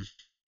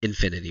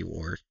Infinity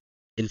War.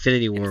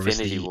 Infinity War was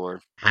Infinity the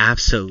War.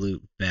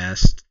 absolute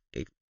best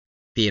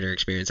theater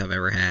experience I've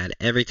ever had.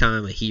 Every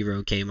time a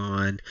hero came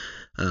on,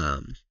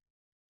 um,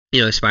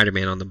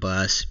 Spider-Man on the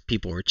bus,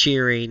 people were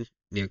cheering.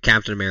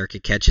 Captain America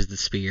catches the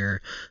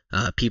spear,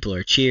 people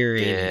are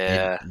cheering, and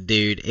Yeah.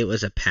 dude, it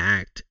was a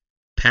packed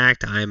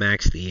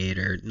IMAX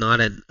theater, not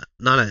an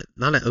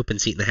open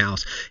seat in the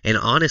house. And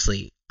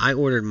honestly, I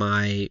ordered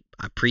my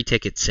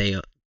pre-ticket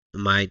sale,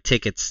 my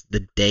tickets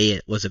the day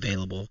it was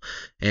available,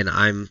 and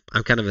I'm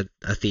kind of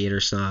a theater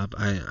snob.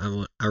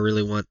 I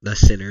really want the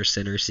center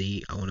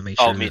seat. I want to make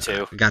Oh, sure me that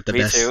too. I got the Me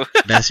best too.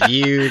 best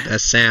view,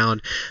 best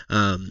sound.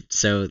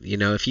 So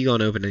if you go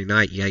on opening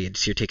night, you gotta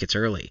get your tickets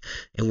early.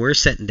 And we're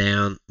sitting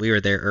down. We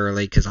were there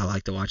early because I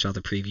like to watch all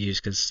the previews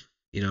because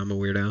I'm a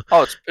weirdo.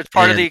 Oh, it's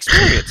part of the And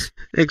experience.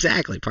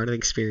 exactly part of the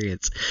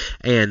experience.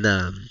 And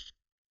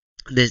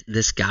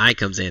this guy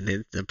comes in.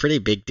 It's a pretty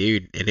big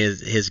dude, and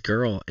his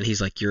girl, and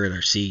he's like, "You're in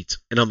our seats,"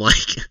 and I'm like,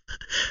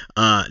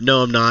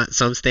 "No, I'm not."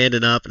 So I'm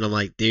standing up, and I'm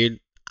like, "Dude,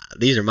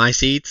 these are my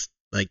seats.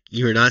 Like,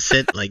 you are not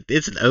sitting. Like,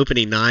 it's an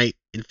opening night,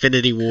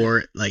 Infinity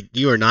War. Like,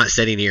 you are not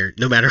sitting here,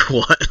 no matter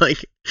what.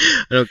 Like,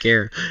 I don't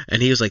care."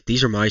 And he was like,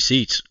 "These are my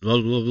seats."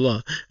 Blah blah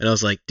blah. And I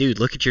was like, "Dude,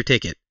 look at your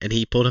ticket." And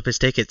he pulled up his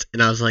tickets,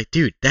 and I was like,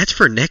 "Dude, that's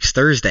for next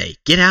Thursday.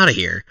 Get out of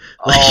here."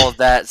 Oh, Like.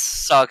 that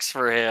sucks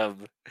for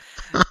him.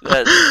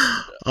 That's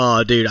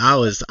Oh, dude, I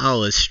was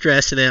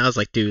stressing it. I was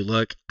like, dude,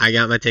 look, I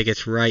got my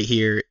tickets right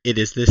here. It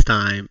is this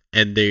time,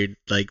 and dude,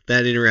 like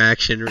that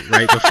interaction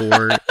right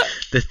before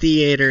the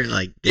theater,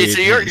 like, dude,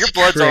 so it your was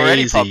blood's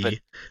already pumping.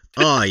 crazy.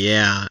 Oh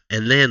yeah,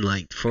 and then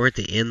like for it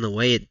to end the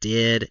way it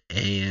did,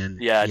 and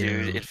Yeah,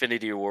 dude,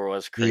 Infinity War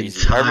was the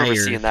crazy. I remember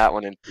entire seeing that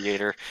one in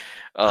theater.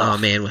 oh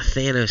Ugh, man, with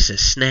Thanos'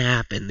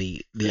 snap and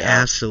the yeah,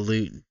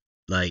 absolute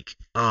like,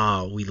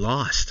 oh, we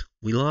lost.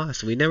 We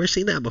never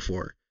seen that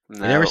before. We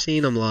never no.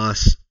 seen them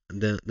lost,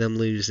 them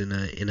lose in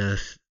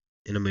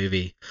a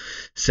movie.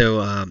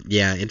 So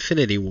yeah,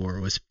 Infinity War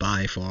was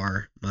by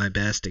far my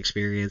best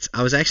experience.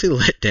 I was actually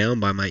let down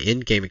by my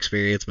Endgame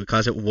experience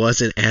because it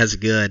wasn't as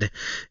good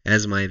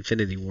as my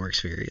Infinity War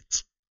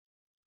experience,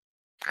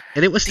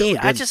 and it was still See,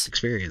 a good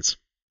experience.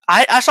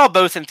 I saw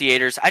both in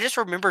theaters. I just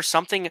remember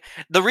something.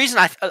 The reason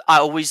I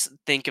always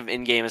think of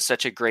Endgame as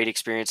such a great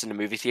experience in the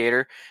movie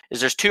theater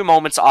is there's two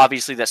moments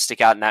obviously that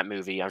stick out in that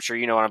movie. I'm sure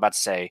you know what I'm about to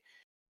say.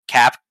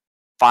 Cap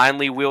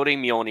finally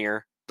wielding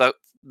Mjolnir. The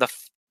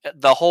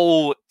the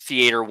whole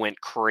theater went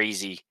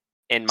crazy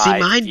in See, my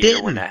mine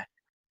theater when didn't. that.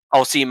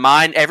 Oh, see,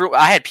 mine.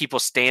 I had people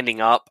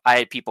standing up. I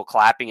had people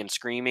clapping and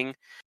screaming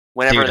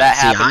whenever Dude, that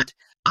see, I happened.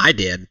 I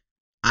did.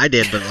 I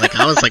did, but like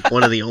I was like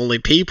one of the only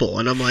people,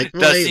 and I'm like,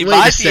 Now, wait, see, wait a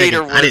my theater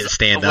second. I didn't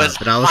stand up, was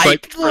but I was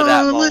like, hyped for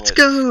that whoa, let's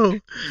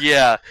moment. go.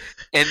 Yeah,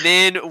 and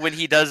then when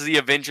he does the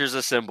Avengers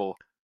Assemble,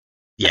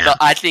 Yeah.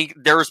 I think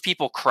there was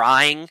people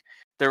crying,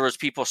 there was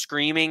people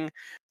screaming.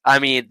 I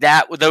mean,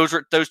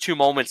 those two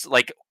moments.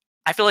 Like,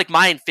 I feel like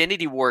my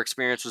Infinity War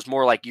experience was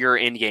more like your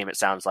Endgame. It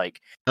sounds like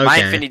my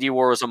Okay. Infinity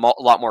War was a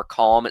lot more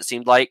calm. It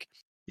seemed like,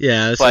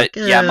 Yeah. It's but like,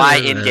 yeah, my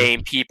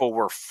Endgame people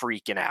were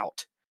freaking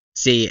out.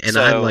 see, and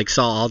I So like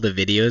saw all the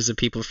videos of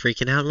people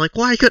freaking out. I'm like,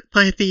 why couldn't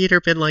my theater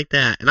been like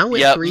that? And I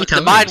went yeah, three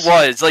the mine times.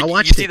 was I like you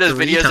watched see it those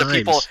three videos of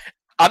people. times.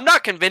 I'm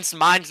not convinced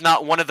mine's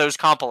not one of those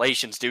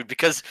compilations, dude.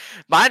 Because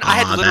mine, I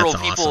had Aw, that's literal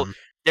people. awesome.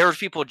 There was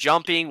people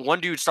jumping. One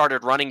dude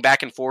started running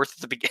back and forth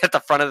at the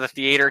front of the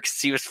theater because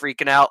he was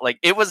freaking out. Like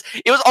it was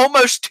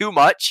almost too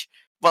much,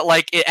 but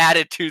like it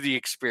added to the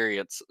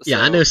experience. Yeah,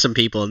 I So know some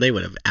people, and they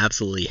would have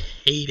absolutely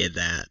hated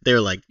that.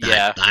 They're like,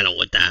 yeah, I don't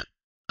want that.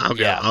 I'll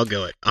go. yeah, I'll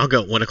go. I'll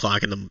go at 1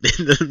 o'clock in the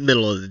in the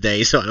middle of the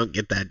day, so I don't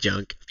get that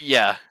junk.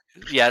 yeah,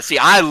 yeah. See,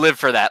 I live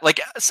for that. Like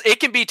it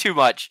can be too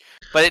much,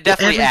 but it Well,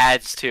 definitely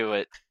adds to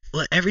it.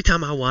 every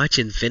time I watch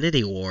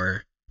Infinity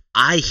War,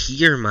 I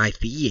hear my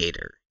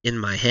theater in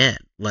my head.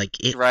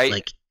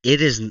 Right?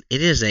 It is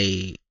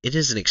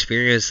an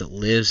experience that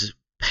lives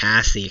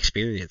past the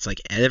experience.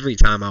 Like every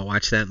time I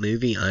watch that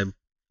movie, I'm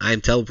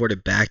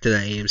teleported back to the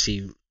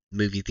AMC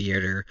movie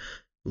theater,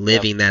 Yep.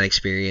 living that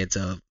experience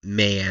of,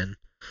 man,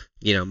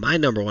 my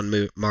number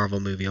one Marvel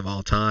movie of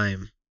all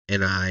time,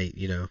 and I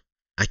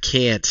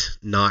can't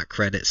not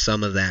credit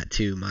some of that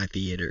to my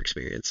theater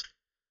experience.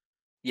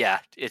 Yeah,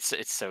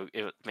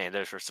 man,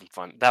 those were some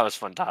fun. That was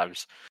fun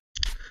times.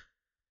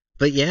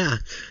 But yeah,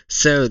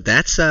 so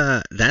that's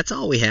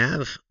all we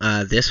have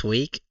this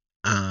week.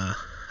 I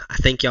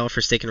thank y'all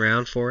for sticking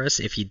around for us.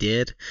 If you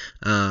did,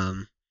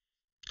 um,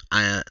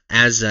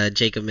 as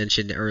Jacob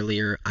mentioned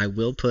earlier, I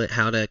will put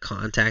how to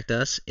contact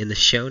us in the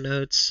show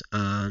notes.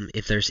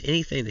 If there's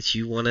anything that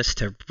you want us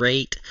to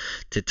rate,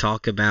 to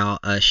talk about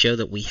a show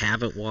that we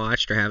haven't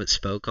watched or haven't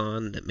spoke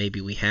on, that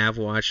maybe we have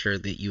watched or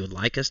that you would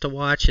like us to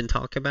watch and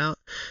talk about,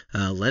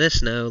 let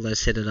us know.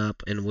 Let's hit it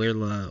up, and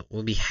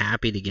we'll be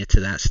happy to get to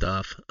that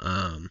stuff.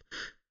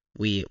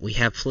 We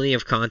have plenty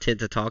of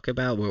content to talk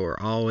about, but we're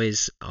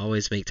always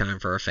make time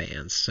for our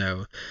fans.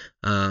 So,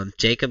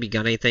 Jacob, you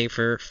got anything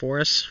for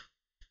us?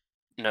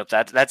 Nope,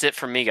 that's it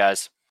from me,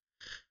 guys.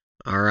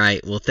 All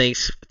right. Well,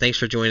 thanks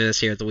for joining us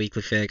here at the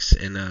Weekly Fix,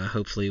 and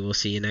hopefully we'll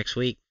see you next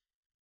week.